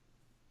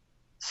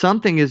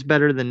 Something is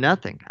better than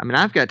nothing. I mean,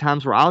 I've got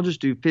times where I'll just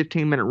do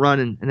 15-minute run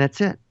and that's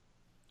it.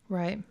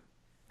 Right.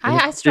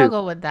 I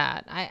struggle with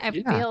that. I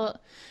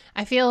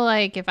feel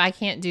like if I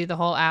can't do the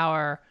whole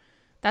hour,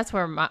 that's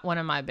where one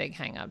of my big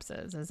hangups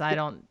is I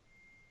don't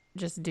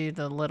just do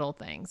the little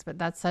things. But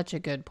that's such a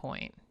good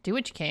point. Do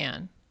what you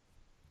can.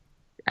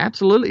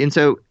 Absolutely. And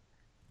so,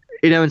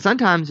 and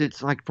sometimes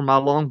it's like for my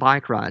long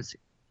bike rides,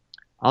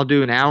 I'll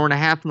do an hour and a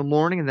half in the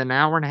morning and then an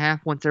hour and a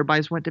half once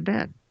everybody's went to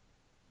bed.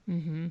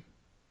 Mm-hmm.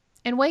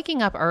 And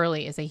waking up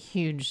early is a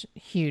huge,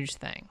 huge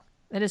thing.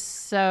 It is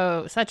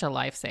such a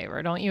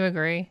lifesaver. Don't you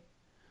agree?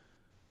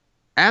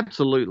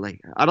 Absolutely.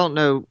 I don't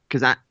know,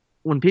 because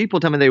when people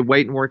tell me they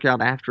wait and work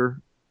out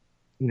after,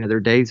 their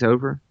day's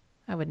over,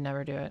 I would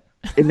never do it.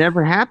 It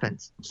never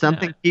happens.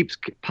 Something keeps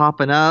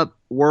popping up,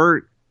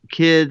 work,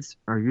 kids,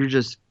 or you're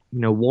just,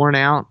 worn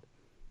out.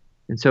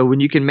 And so when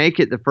you can make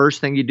it the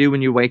first thing you do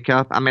when you wake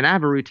up, I mean, I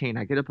have a routine.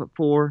 I get up at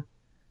 4.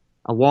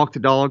 I walk the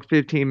dog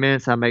 15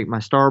 minutes. I make my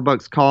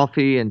Starbucks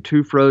coffee and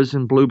 2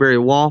 frozen blueberry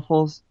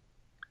waffles.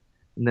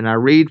 And then I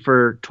read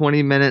for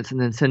 20 minutes and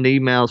then send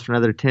emails for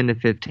another 10 to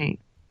 15.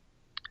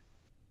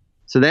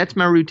 So that's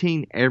my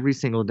routine every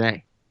single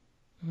day.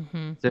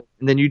 Mm-hmm. So,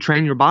 and then you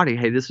train your body.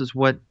 Hey, this is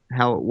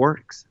how it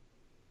works.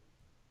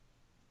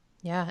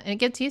 Yeah, and it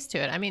gets used to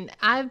it. I mean,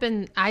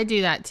 I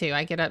do that too.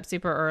 I get up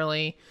super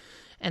early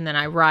and then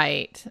I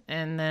write,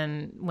 and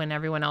then when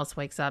everyone else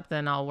wakes up,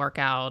 then I'll work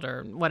out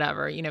or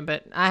whatever, you know,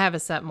 but I have a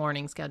set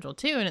morning schedule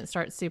too, and it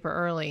starts super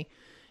early.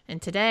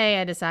 And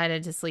today I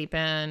decided to sleep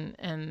in,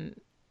 and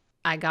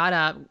I got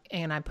up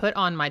and I put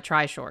on my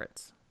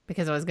tri-shorts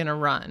because I was going to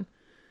run,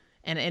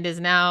 and it is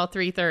now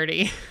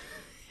 3:30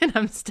 and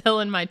I'm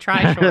still in my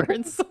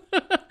tri-shorts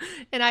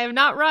and I have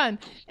not run.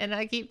 And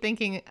I keep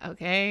thinking,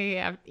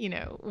 okay, you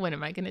know, when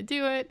am I going to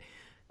do it?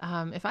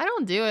 If I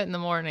don't do it in the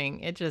morning,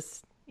 it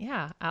just,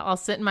 I'll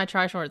sit in my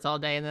tri-shorts all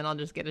day and then I'll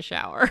just get a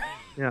shower.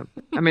 Yeah.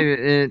 I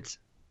mean,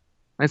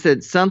 I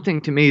said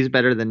something to me is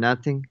better than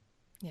nothing.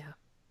 Yeah.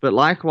 But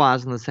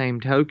likewise, on the same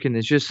token,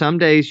 it's just some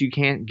days you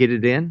can't get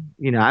it in.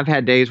 You know, I've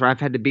had days where I've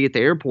had to be at the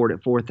airport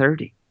at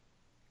 4:30.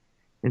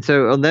 And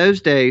so on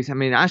those days, I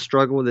mean, I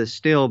struggle with this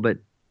still, but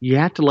you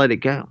have to let it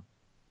go.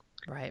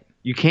 Right.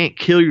 You can't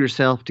kill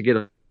yourself to get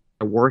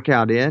a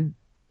workout in.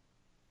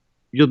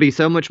 You'll be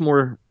so much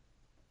more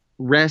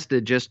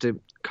rested just to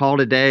call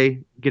it a day,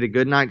 get a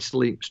good night's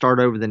sleep, start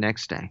over the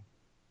next day.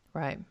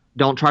 Right.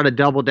 Don't try to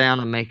double down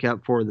and make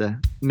up for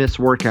the missed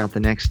workout the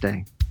next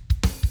day.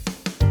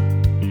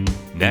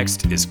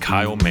 Next is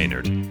Kyle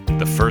Maynard,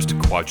 the first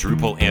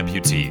quadruple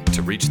amputee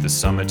to reach the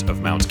summit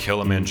of Mount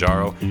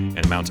Kilimanjaro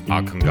and Mount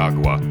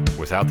Aconcagua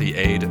without the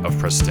aid of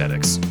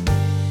prosthetics.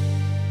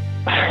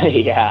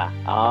 Yeah.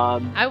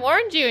 I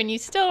warned you, and you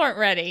still weren't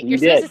ready. You're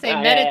supposed to say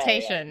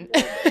meditation.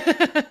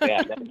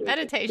 Yeah,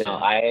 meditation.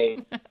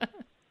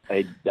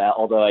 No,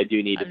 although I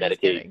do need to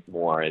meditate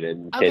more and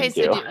intend okay,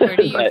 so to. where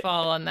do you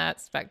fall on that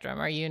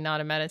spectrum? Are you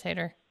not a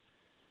meditator?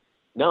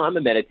 No, I'm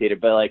a meditator,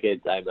 but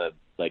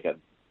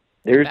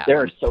there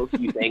are so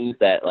few things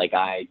that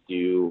I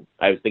do.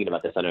 I was thinking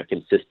about this on a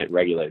consistent,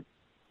 regular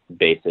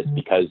basis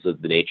because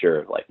of the nature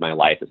of my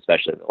life,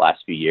 especially the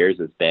last few years,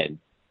 has been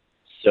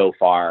so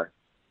far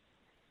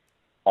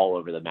all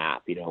over the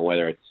map,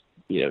 whether it's,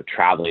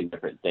 traveling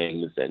different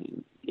things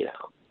and,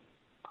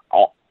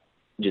 all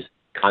just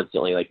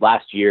constantly.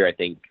 Last year, I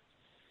think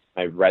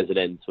my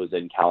residence was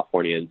in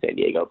California and San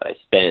Diego, but I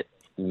spent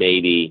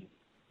maybe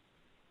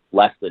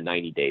less than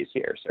 90 days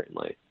here,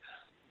 certainly.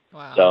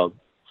 Wow. So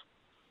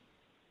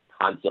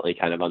constantly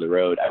kind of on the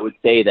road. I would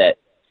say that,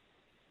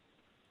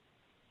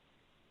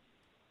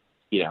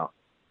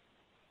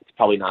 it's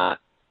probably not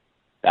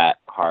that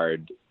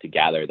hard to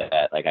gather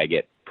that I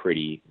get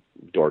pretty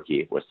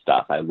dorky with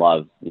stuff. I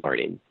love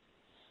learning.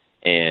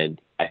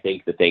 And I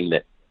think the thing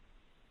that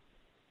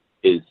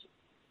is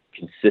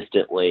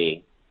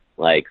consistently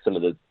some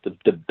of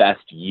the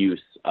best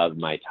use of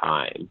my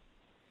time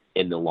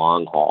in the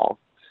long haul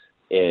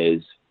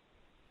is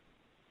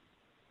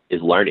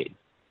learning.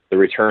 The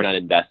return on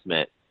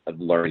investment of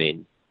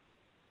learning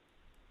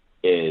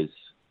is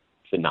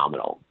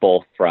phenomenal,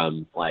 both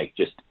from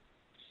just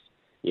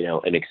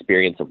an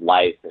experience of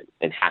life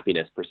and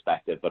happiness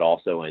perspective, but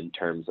also in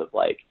terms of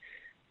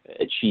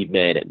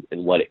achievement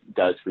and what it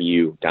does for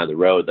you down the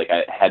road.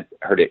 I had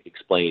heard it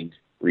explained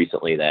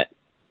recently that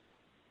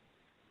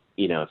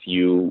if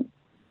you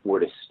were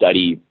to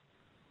study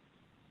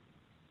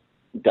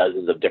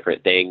dozens of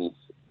different things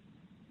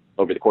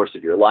over the course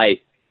of your life,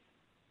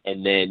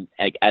 and then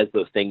as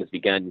those things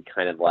begin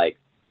kind of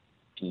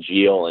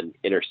congeal and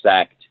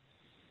intersect,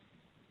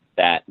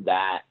 that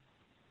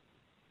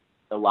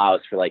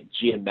allows for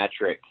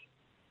geometric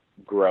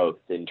growth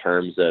in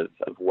terms of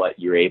what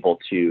you're able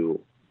to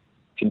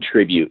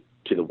contribute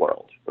to the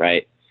world,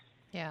 right?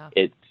 Yeah.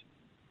 It's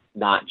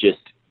not just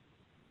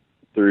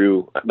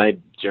through my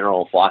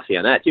general philosophy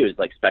on that too, is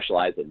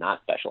specialize and not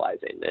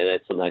specializing. And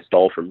it's something I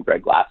stole from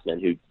Greg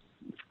Glassman, who's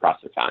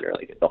CrossFit founder.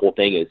 The whole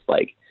thing is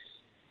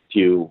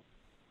to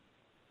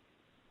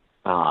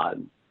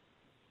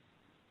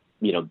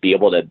be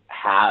able to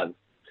have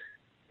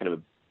kind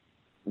of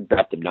a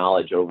breadth of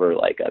knowledge over a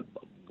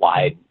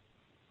wide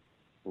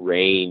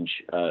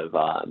range of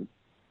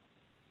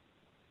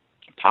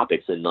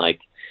topics, and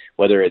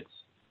whether it's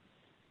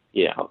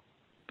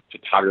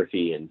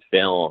photography and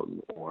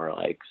film, or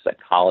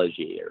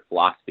psychology or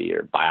philosophy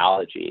or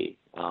biology,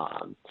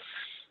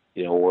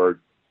 or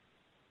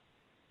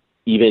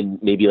even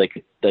maybe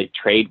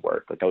trade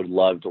work. I would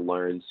love to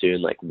learn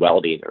soon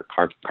welding or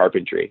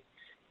carpentry.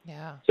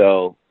 Yeah.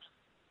 So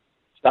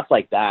stuff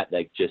like that,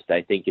 just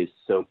I think is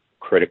so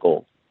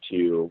critical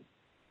to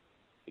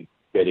a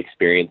good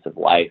experience of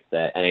life.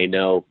 And I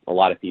know a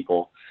lot of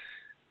people,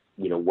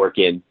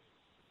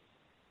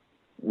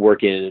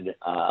 work in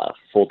a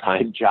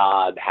full-time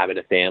job, having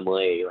a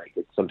family.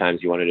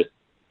 Sometimes you want to just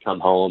come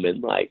home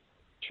and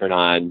turn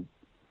on,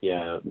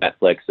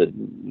 Netflix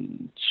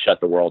and shut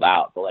the world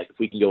out. But if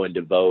we can go and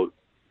devote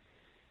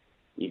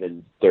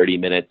even 30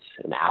 minutes,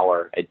 an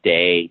hour a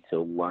day to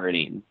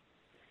learning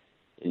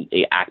and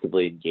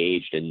actively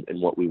engaged in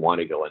what we want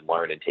to go and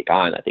learn and take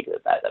on, I think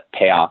that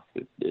payoff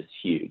is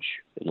huge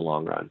in the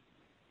long run.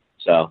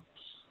 So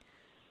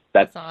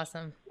that's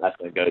awesome. That's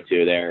my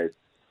go-to there.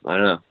 I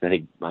don't know. I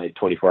think my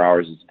 24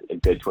 hours is a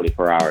good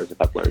 24 hours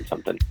if I've learned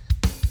something.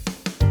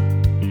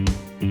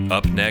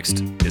 Up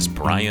next is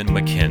Brian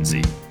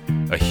McKenzie,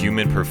 a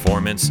human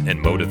performance and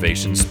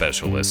motivation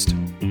specialist.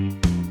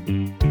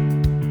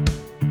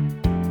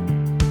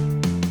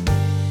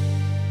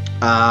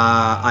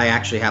 I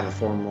actually have a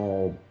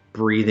formal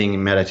breathing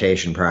and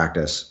meditation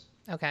practice.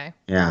 Okay.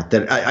 Yeah.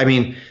 I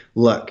mean,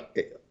 look,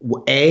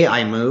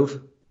 I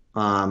move.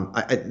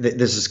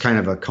 This is kind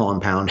of a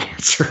compound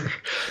answer.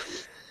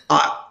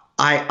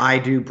 I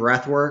do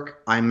breath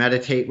work. I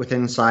meditate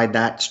within inside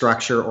that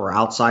structure or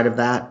outside of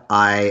that.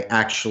 I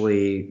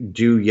actually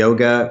do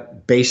yoga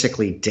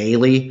basically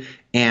daily,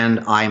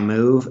 and I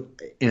move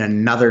in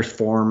another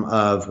form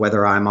of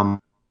whether I'm on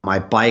my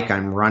bike,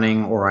 I'm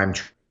running, or I'm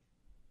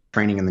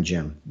training in the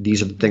gym.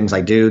 These are the things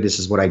I do. This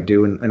is what I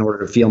do in order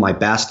to feel my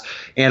best.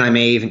 And I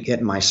may even get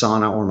in my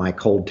sauna or my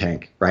cold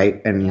tank,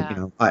 right?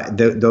 And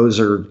those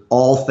are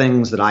all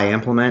things that I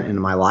implement in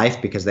my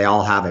life because they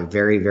all have a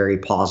very, very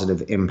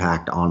positive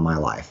impact on my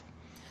life.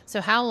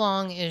 So how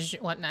long is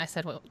what? I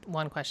said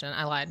one question.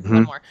 I lied. Mm-hmm.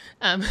 One more.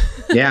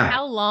 Yeah.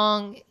 How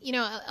long?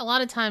 A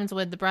lot of times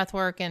with the breath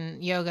work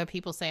and yoga,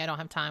 people say I don't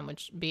have time,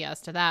 which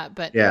BS to that.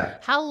 But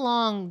how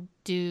long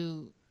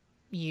do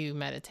you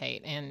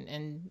meditate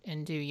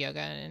and do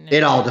yoga?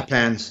 It all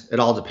depends. It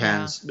all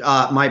depends.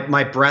 Yeah.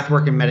 My breath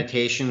work and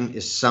meditation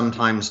is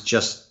sometimes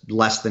just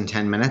less than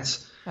 10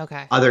 minutes.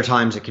 Okay. Other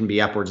times it can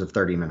be upwards of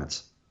 30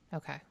 minutes.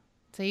 Okay.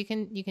 So you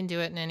can do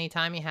it in any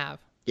time you have.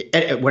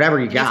 Whatever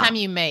you got. Anytime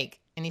you make.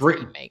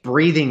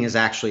 Breathing is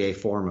actually a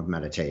form of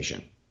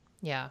meditation.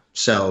 Yeah.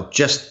 So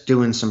just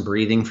doing some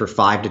breathing for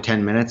 5 to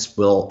 10 minutes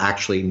will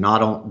actually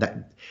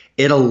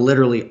it'll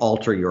literally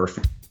alter your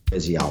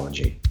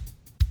physiology.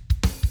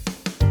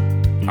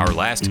 Our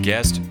last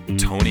guest,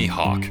 Tony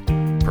Hawk,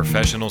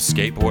 professional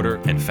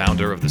skateboarder and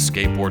founder of the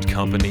skateboard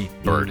company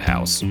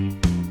Birdhouse.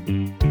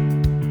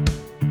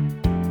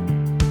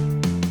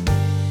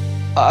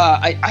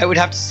 I would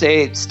have to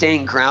say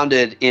staying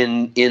grounded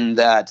in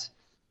that,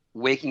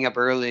 waking up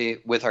early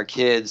with our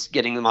kids,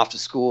 getting them off to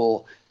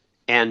school,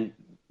 and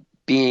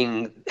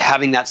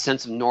having that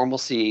sense of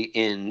normalcy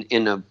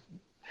in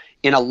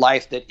a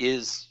life that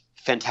is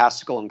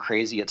fantastical and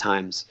crazy at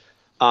times.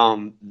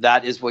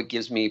 That is what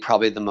gives me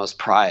probably the most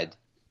pride.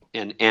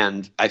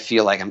 And I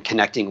feel like I'm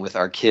connecting with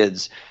our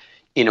kids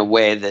in a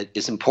way that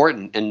is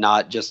important and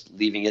not just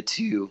leaving it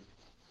to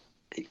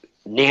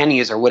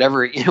nannies or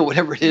whatever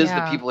it is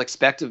that people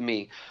expect of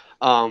me.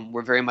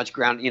 We're very much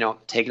grounded,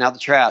 taking out the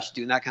trash,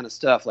 doing that kind of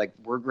stuff. Like,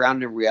 we're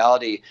grounded in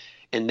reality,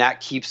 and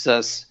that keeps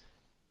us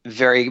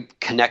very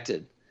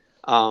connected.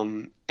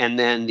 And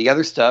then the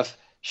other stuff,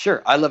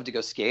 sure, I love to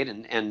go skate,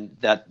 and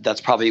that's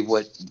probably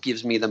what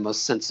gives me the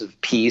most sense of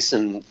peace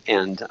and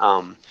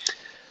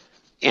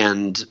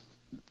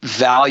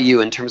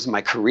value in terms of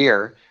my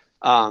career.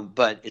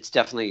 But it's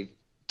definitely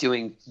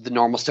doing the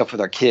normal stuff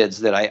with our kids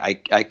that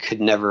I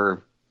could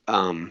never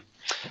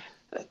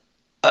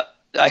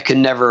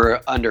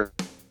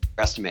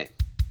underestimate.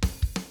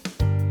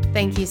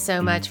 Thank you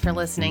so much for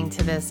listening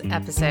to this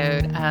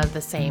episode of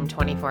the Same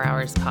 24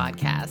 Hours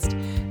podcast.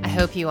 I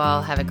hope you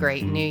all have a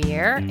great new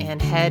year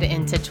and head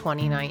into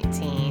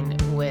 2019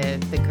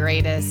 with the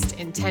greatest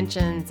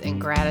intentions and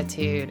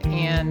gratitude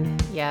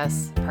and,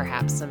 yes,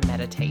 perhaps some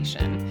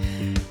meditation.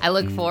 I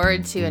look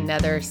forward to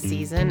another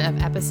season of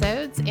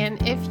episodes,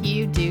 and if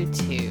you do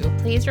too,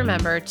 please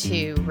remember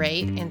to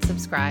rate and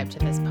subscribe to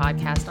this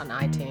podcast on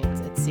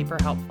iTunes. It's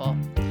super helpful.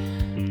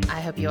 I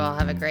hope you all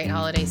have a great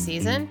holiday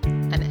season,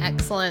 an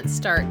excellent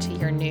start to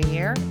your new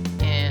year,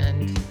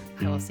 and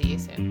I will see you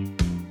soon.